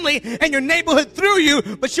family and your neighborhood through you,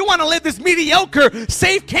 but you want to live this mediocre,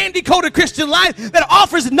 safe, candy-coated Christian life that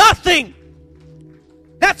offers nothing.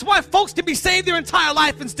 That's why folks can be saved their entire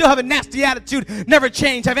life and still have a nasty attitude, never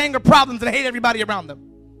change, have anger problems, and hate everybody around them.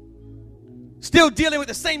 Still dealing with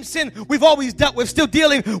the same sin we've always dealt with, still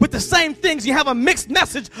dealing with the same things. You have a mixed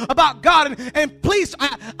message about God. And please,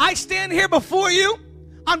 I stand here before you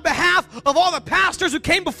on behalf of all the pastors who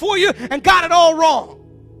came before you and got it all wrong.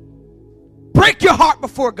 Break your heart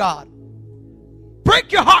before God.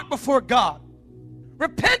 Break your heart before God.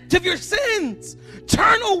 Repent of your sins.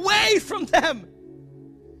 Turn away from them.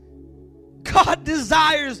 God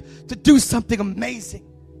desires to do something amazing.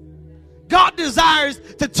 God desires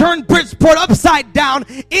to turn Bridgeport upside down,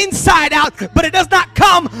 inside out, but it does not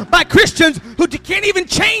come by Christians who can't even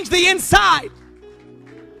change the inside.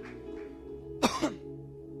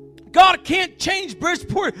 God can't change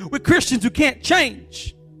Bridgeport with Christians who can't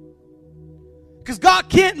change. Because God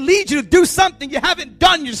can't lead you to do something you haven't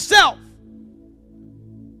done yourself.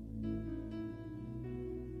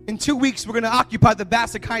 In 2 weeks, we're going to occupy the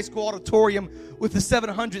Bassick High School auditorium with a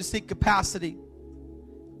 700-seat capacity.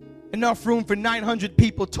 Enough room for 900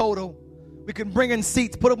 people total. We can bring in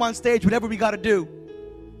seats, put them on stage, whatever we got to do.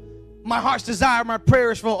 My heart's desire, my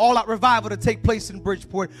prayer is for all-out revival to take place in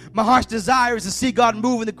Bridgeport. My heart's desire is to see God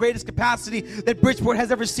move in the greatest capacity that Bridgeport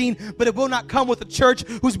has ever seen, but it will not come with a church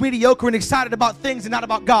who's mediocre and excited about things and not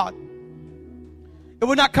about God. It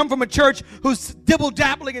will not come from a church who's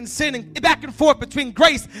dibble-dabbling in sin and back and forth between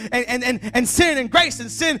grace and sin and grace and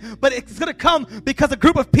sin. But it's going to come because a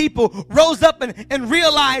group of people rose up and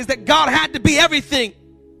realized that God had to be everything.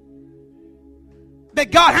 That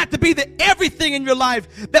God had to be the everything in your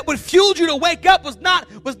life. That what fueled you to wake up was not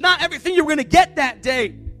everything you were going to get that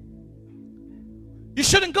day. You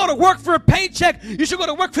shouldn't go to work for a paycheck. You should go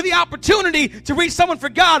to work for the opportunity to reach someone for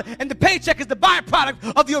God. And the paycheck is the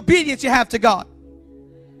byproduct of the obedience you have to God.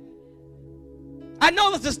 I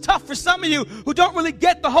know this is tough for some of you who don't really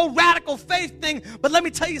get the whole radical faith thing, but let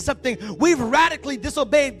me tell you something. We've radically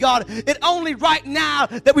disobeyed God. It's only right now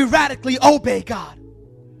that we radically obey God.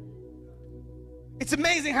 It's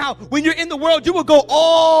amazing how when you're in the world, you will go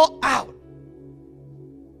all out.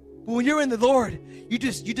 But when you're in the Lord, you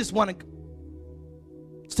just want to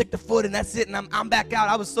stick the foot and that's it, and I'm back out.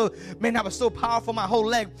 I was so powerful, my whole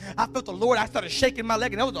leg. I felt the Lord. I started shaking my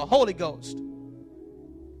leg, and that was the Holy Ghost.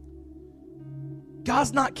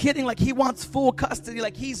 God's not kidding. Like, he wants full custody.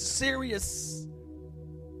 Like, he's serious.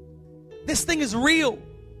 This thing is real.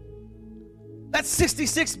 That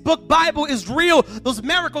 66-book Bible is real. Those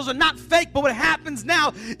miracles are not fake. But what happens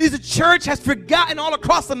now is the church has forgotten all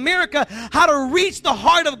across America how to reach the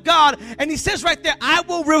heart of God. And he says right there, I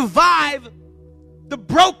will revive the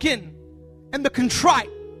broken and the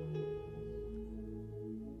contrite.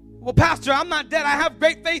 Well, Pastor, I'm not dead. I have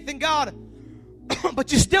great faith in God.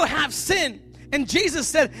 But you still have sin. And Jesus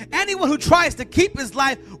said, anyone who tries to keep his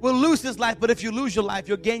life will lose his life. But if you lose your life,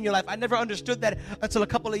 you'll gain your life. I never understood that until a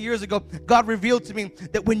couple of years ago. God revealed to me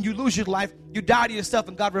that when you lose your life, you die to yourself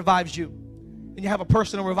and God revives you. And you have a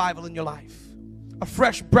personal revival in your life. A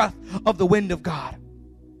fresh breath of the wind of God.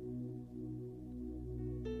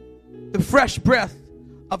 The fresh breath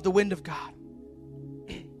of the wind of God.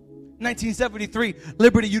 1973,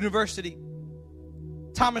 Liberty University.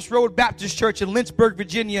 Thomas Road Baptist Church in Lynchburg,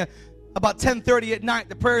 Virginia. About 10:30 at night,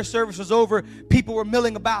 the prayer service was over. People were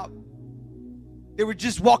milling about. They were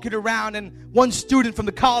just walking around, and one student from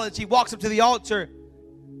the college, he walks up to the altar.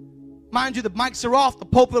 Mind you, the mics are off, the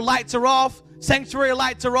pulpit lights are off, sanctuary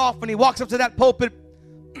lights are off. When he walks up to that pulpit,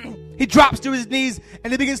 he drops to his knees,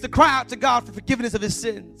 and he begins to cry out to God for forgiveness of his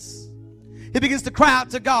sins. He begins to cry out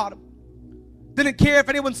to God. Didn't care if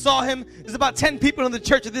anyone saw him. There's about 10 people in the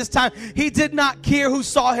church at this time. He did not care who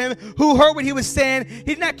saw him, who heard what he was saying. He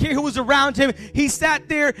did not care who was around him. He sat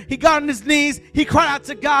there. He got on his knees. He cried out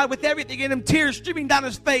to God with everything in him, tears streaming down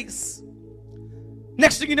his face.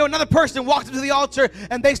 Next thing you know, another person walks up to the altar,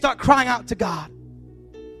 and they start crying out to God.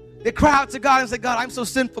 They cry out to God and say, God, I'm so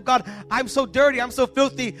sinful. God, I'm so dirty. I'm so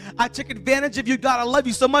filthy. I took advantage of you. God, I love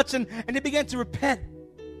you so much. And they began to repent.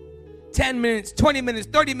 10 minutes, 20 minutes,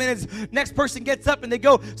 30 minutes. Next person gets up and they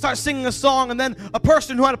go start singing a song. And then a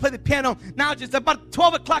person who had to play the piano, now just about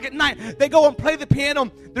 12 o'clock at night, they go and play the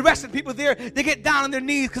piano. The rest of the people there, they get down on their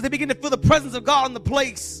knees because they begin to feel the presence of God in the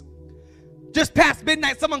place. Just past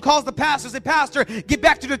midnight, someone calls the pastor, say, Pastor, get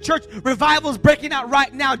back to the church. Revival is breaking out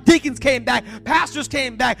right now. Deacons came back. Pastors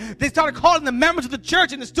came back. They started calling the members of the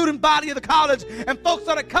church and the student body of the college, and folks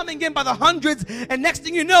started coming in by the hundreds. And next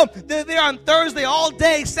thing you know, they're there on Thursday all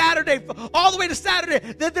day, Saturday, all the way to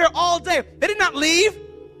Saturday. They're there all day. They did not leave.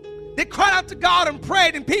 They cried out to God and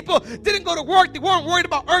prayed, and people didn't go to work. They weren't worried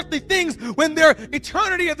about earthly things when their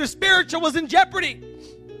eternity of their spiritual was in jeopardy.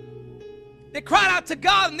 They cried out to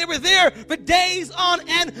God, and they were there for days on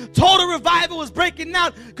end. Total revival was breaking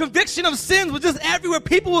out. Conviction of sins was just everywhere.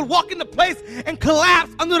 People would walk into place and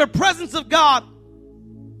collapse under the presence of God.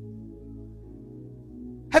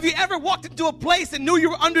 Have you ever walked into a place and knew you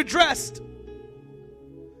were underdressed?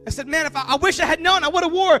 I said, man, if I wish I had known, I would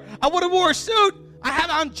have wore a suit. I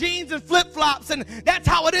have on jeans and flip-flops, and that's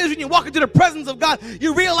how it is when you walk into the presence of God.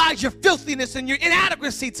 You realize your filthiness and your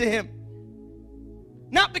inadequacy to Him.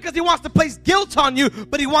 Not because He wants to place guilt on you,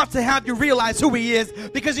 but He wants to have you realize who He is.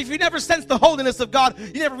 Because if you never sense the holiness of God,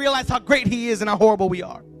 you never realize how great He is and how horrible we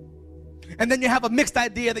are. And then you have a mixed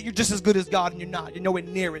idea that you're just as good as God, and you're not. You're nowhere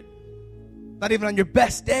near it. Not even on your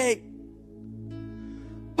best day.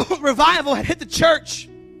 Revival had hit the church.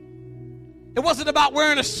 It wasn't about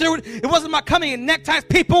wearing a suit. It wasn't about coming in neckties.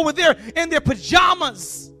 People were there in their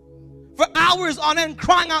pajamas for hours on end,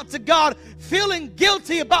 crying out to God, feeling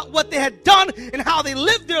guilty about what they had done and how they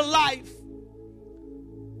lived their life.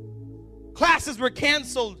 Classes were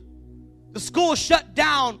canceled. The school shut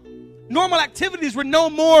down. Normal activities were no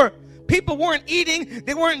more. People weren't eating.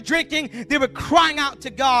 They weren't drinking. They were crying out to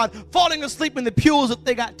God, falling asleep in the pews if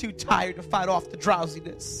they got too tired to fight off the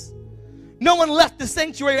drowsiness. No one left the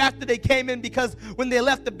sanctuary after they came in, because when they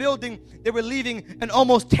left the building, they were leaving an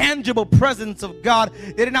almost tangible presence of God.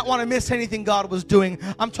 They did not want to miss anything God was doing.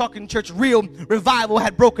 I'm talking church, real revival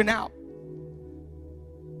had broken out.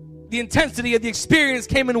 The intensity of the experience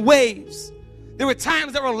came in waves. There were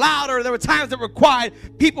times that were louder. There were times that were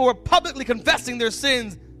quiet. People were publicly confessing their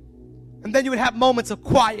sins. And then you would have moments of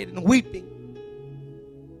quiet and weeping.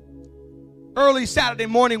 Early Saturday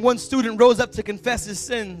morning, one student rose up to confess his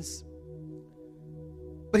sins.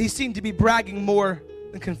 But he seemed to be bragging more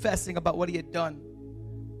than confessing about what he had done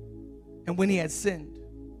and when he had sinned.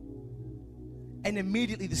 And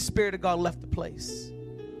immediately the Spirit of God left the place.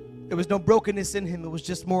 There was no brokenness in him. It was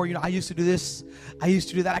just more, I used to do this. I used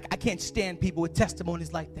to do that. I can't stand people with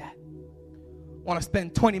testimonies like that. I want to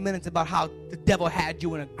spend 20 minutes about how the devil had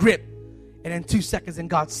you in a grip, and in 2 seconds, and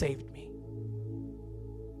God saved me.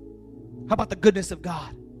 How about the goodness of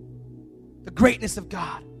God? The greatness of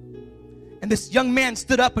God? And this young man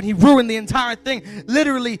stood up and he ruined the entire thing.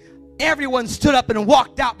 Literally, everyone stood up and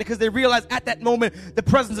walked out because they realized at that moment the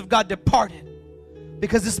presence of God departed.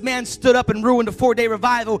 Because this man stood up and ruined a 4-day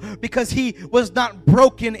revival because he was not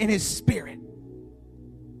broken in his spirit.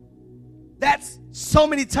 That's so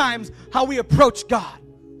many times how we approach God.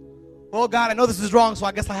 Oh, God, I know this is wrong, so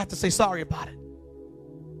I guess I have to say sorry about it.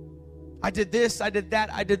 I did this, I did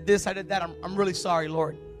that, I did this, I did that. I'm really sorry,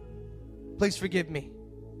 Lord. Please forgive me.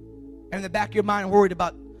 And in the back of your mind, worried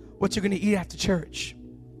about what you're going to eat after church.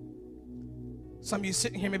 Some of you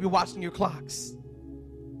sitting here maybe watching your clocks.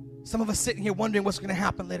 Some of us sitting here wondering what's going to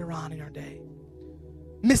happen later on in our day.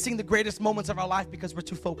 Missing the greatest moments of our life because we're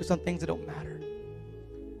too focused on things that don't matter.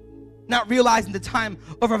 Not realizing the time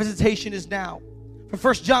of our visitation is now. For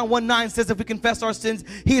 1 John 1:9 says, if we confess our sins,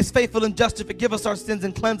 He is faithful and just to forgive us our sins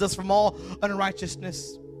and cleanse us from all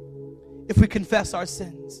unrighteousness. If we confess our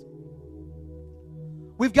sins.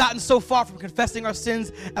 We've gotten so far from confessing our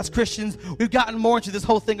sins as Christians, we've gotten more into this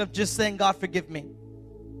whole thing of just saying, God, forgive me.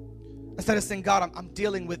 Instead of saying, God, I'm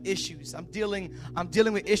dealing with issues. I'm dealing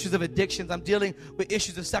with issues of addictions. I'm dealing with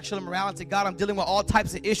issues of sexual immorality. God, I'm dealing with all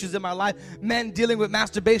types of issues in my life. Men dealing with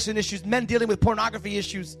masturbation issues. Men dealing with pornography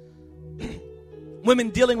issues.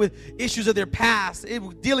 Women dealing with issues of their past.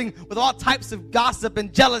 Dealing with all types of gossip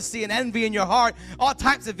and jealousy and envy in your heart. All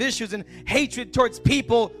types of issues and hatred towards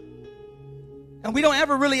people. And we don't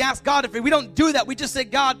ever really ask God if we don't do that. We just say,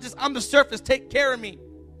 God, just on the surface, take care of me.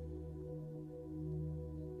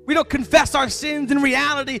 We don't confess our sins in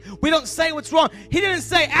reality. We don't say what's wrong. He didn't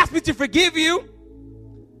say, ask me to forgive you.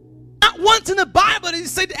 Not once in the Bible did He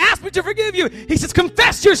say, ask me to forgive you. He says,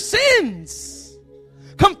 confess your sins.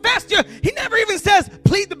 He never even says,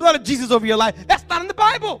 plead the blood of Jesus over your life. That's not in the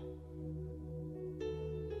Bible.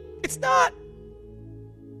 It's not.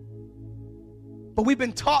 But we've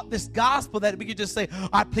been taught this gospel that we could just say,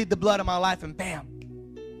 I plead the blood of my life, and bam.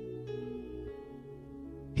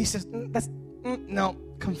 He says, no,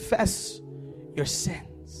 confess your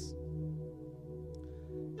sins.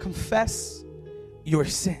 Confess your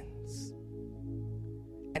sins.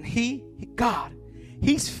 And God,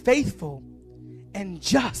 He's faithful and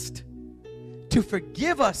just to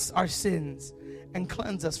forgive us our sins and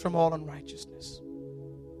cleanse us from all unrighteousness.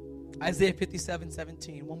 Isaiah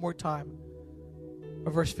 57:17, one more time,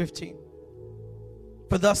 or verse 15.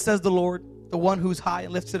 For thus says the Lord, the one who's high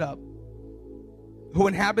and lifted up, who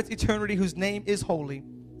inhabits eternity, whose name is holy.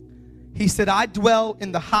 He said, I dwell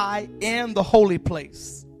in the high and the holy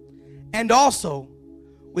place, and also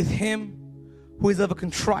with him who is of a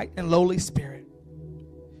contrite and lowly spirit,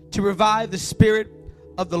 to revive the spirit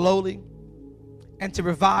of the lowly and to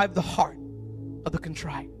revive the heart of the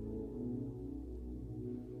contrite.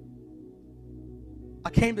 I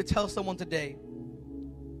came to tell someone today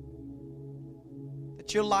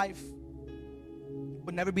that your life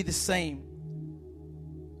would never be the same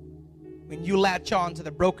when you latch on to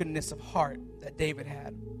the brokenness of heart that David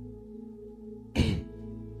had.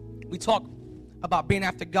 We talk about being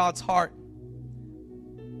after God's heart,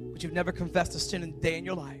 but you've never confessed a sin in a day in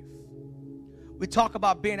your life. We talk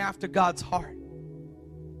about being after God's heart.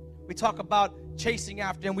 We talk about chasing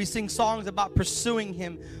after him. We sing songs about pursuing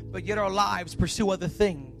him, but yet our lives pursue other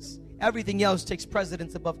things. Everything else takes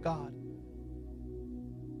precedence above God.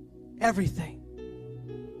 Everything.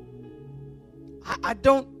 I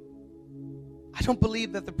don't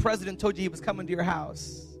believe that the president told you he was coming to your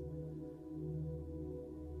house,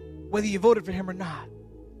 whether you voted for him or not,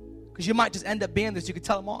 because you might just end up being there so you could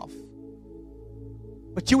tell him off.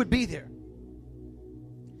 But you would be there.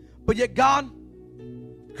 But yet God,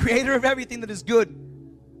 creator of everything that is good,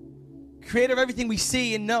 creator of everything we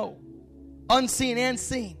see and know, unseen and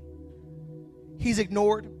seen, he's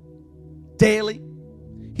ignored daily.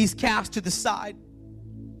 He's cast to the side.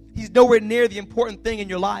 He's nowhere near the important thing in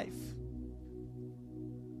your life.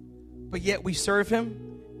 But yet we serve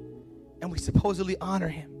him and we supposedly honor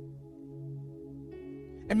him.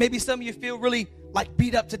 And maybe some of you feel really like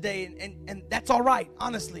beat up today, and that's all right,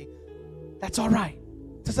 honestly. That's all right.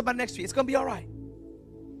 Tell somebody next to you, it's going to be all right.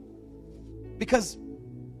 Because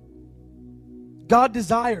God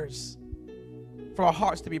desires for our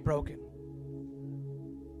hearts to be broken.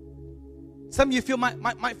 Some of you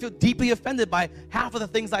might feel deeply offended by half of the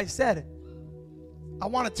things I said. I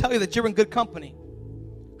want to tell you that you're in good company,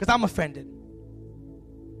 because I'm offended.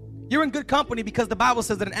 You're in good company because the Bible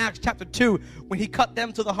says that in Acts chapter 2, when he cut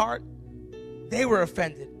them to the heart, they were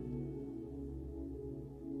offended.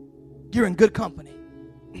 You're in good company.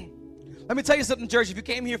 Let me tell you something, church. If you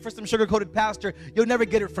came here for some sugar-coated pastor, you'll never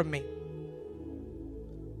get it from me.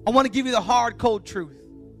 I want to give you the hard, cold truth.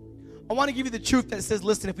 I want to give you the truth that says,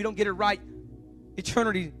 listen, if we don't get it right,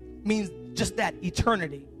 eternity means just that,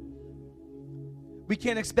 eternity. We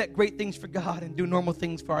can't expect great things for God and do normal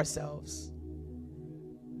things for ourselves.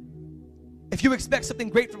 If you expect something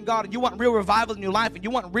great from God and you want real revival in your life and you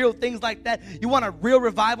want real things like that, you want a real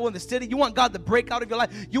revival in the city, you want God to break out of your life,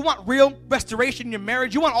 you want real restoration in your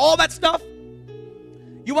marriage, you want all that stuff,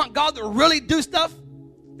 you want God to really do stuff,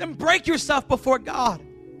 then break yourself before God.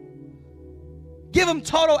 Give him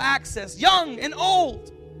total access, young and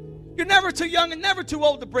old. You're never too young and never too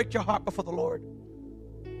old to break your heart before the Lord.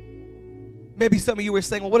 Maybe some of you were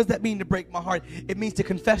saying, well, what does that mean to break my heart? It means to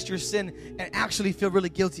confess your sin and actually feel really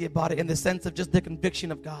guilty about it, in the sense of just the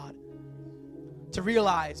conviction of God. To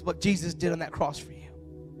realize what Jesus did on that cross for you.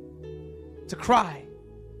 To cry.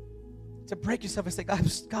 To break yourself and say,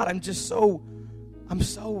 God, I'm so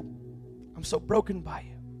broken by you.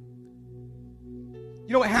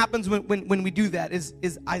 You know what happens when we do that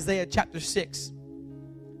is Isaiah chapter 6.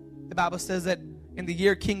 The Bible says that in the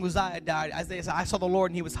year King Uzziah died, Isaiah said, I saw the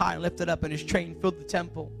Lord and he was high and lifted up and his train filled the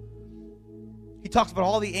temple. He talks about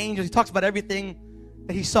all the angels. He talks about everything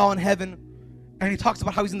that he saw in heaven. And he talks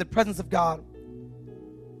about how he's in the presence of God.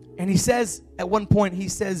 And he says, at one point, he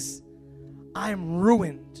says, I am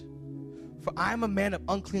ruined, for I am a man of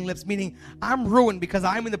unclean lips. Meaning, I'm ruined because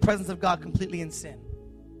I am in the presence of God completely in sin.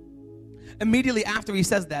 Immediately after he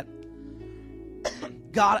says that,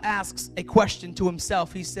 God asks a question to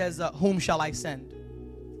himself. He says, whom shall I send?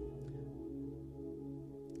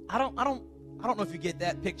 I don't know if you get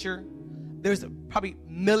that picture. There's probably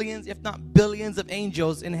millions, if not billions, of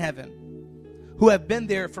angels in heaven who have been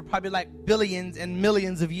there for probably like billions and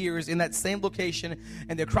millions of years in that same location,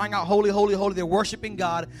 and they're crying out, holy, holy, holy. They're worshiping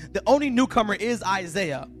God. The only newcomer is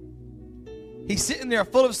Isaiah. He's sitting there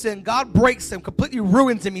full of sin. God breaks him, completely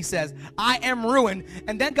ruins him. He says, I am ruined.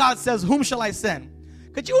 And then God says, whom shall I send?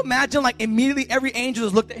 Could you imagine, like, immediately every angel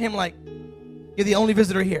has looked at him like, you're the only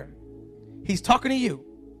visitor here. He's talking to you.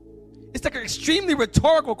 It's like an extremely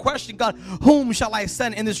rhetorical question. God, whom shall I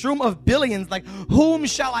send? In this room of billions, like, whom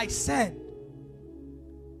shall I send?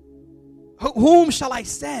 Whom shall I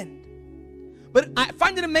send? But I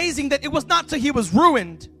find it amazing that it was not till he was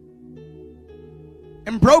ruined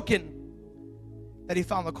and broken that he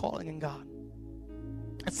found the calling in God.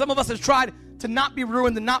 And some of us have tried to not be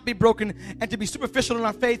ruined and not be broken and to be superficial in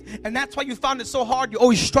our faith, and that's why you found it so hard. You're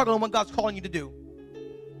always struggling what God's calling you to do.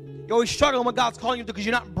 You're always struggling what God's calling you to do because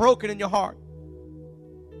you're not broken in your heart.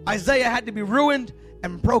 Isaiah had to be ruined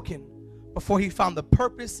and broken before he found the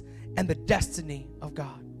purpose and the destiny of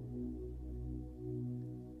God.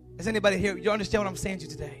 Is anybody here? You understand what I'm saying to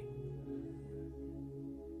you today?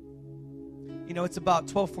 You know, it's about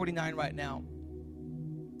 12:49 right now.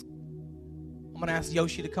 I'm going to ask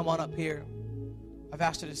Yoshi to come on up here. I've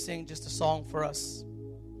asked her to sing just a song for us.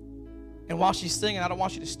 And while she's singing, I don't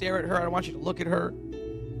want you to stare at her. I don't want you to look at her.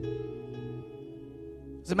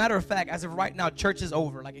 As a matter of fact, as of right now, church is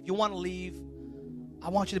over. Like, if you want to leave, I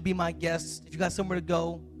want you to be my guest. If you got somewhere to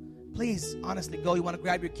go, please, honestly, go. You want to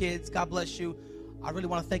grab your kids, God bless you. I really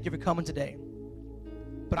want to thank you for coming today.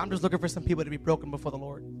 But I'm just looking for some people to be broken before the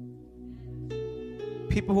Lord.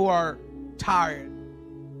 People who are tired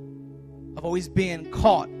of always being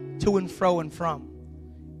caught to and fro and from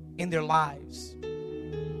in their lives.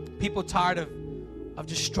 People tired of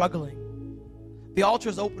just struggling. The altar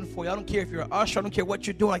is open for you. I don't care if you're an usher. I don't care what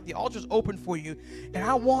you're doing. Like, the altar is open for you. And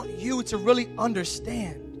I want you to really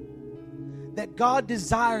understand that God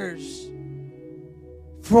desires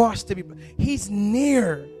for us to be. He's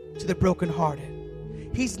near to the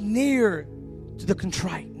brokenhearted. He's near to the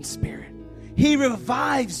contrite in spirit. He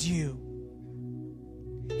revives you.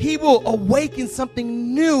 He will awaken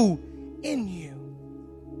something new in you.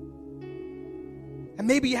 And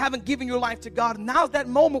maybe you haven't given your life to God. Now's that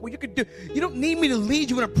moment where you could do. You don't need me to lead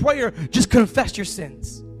you in a prayer. Just confess your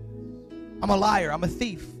sins. I'm a liar. I'm a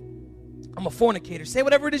thief. I'm a fornicator. Say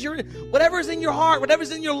whatever it is whatever's in your heart,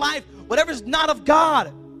 whatever's in your life, whatever's not of God.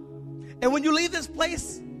 And when you leave this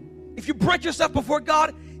place, if you break yourself before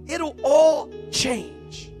God, it'll all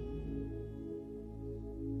change.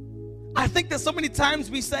 I think that so many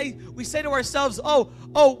times we say to ourselves, oh,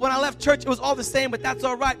 when I left church, it was all the same, but that's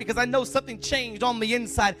all right because I know something changed on the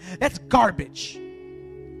inside. That's garbage.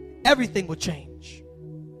 Everything will change.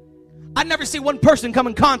 I never see one person come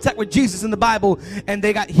in contact with Jesus in the Bible and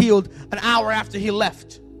they got healed an hour after he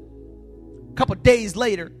left. A couple days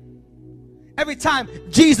later. Every time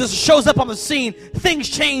Jesus shows up on the scene, things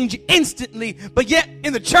change instantly, but yet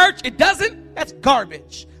in the church, it doesn't. That's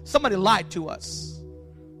garbage. Somebody lied to us.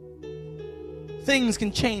 Things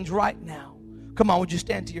can change right now. Come on, would you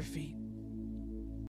stand to your feet?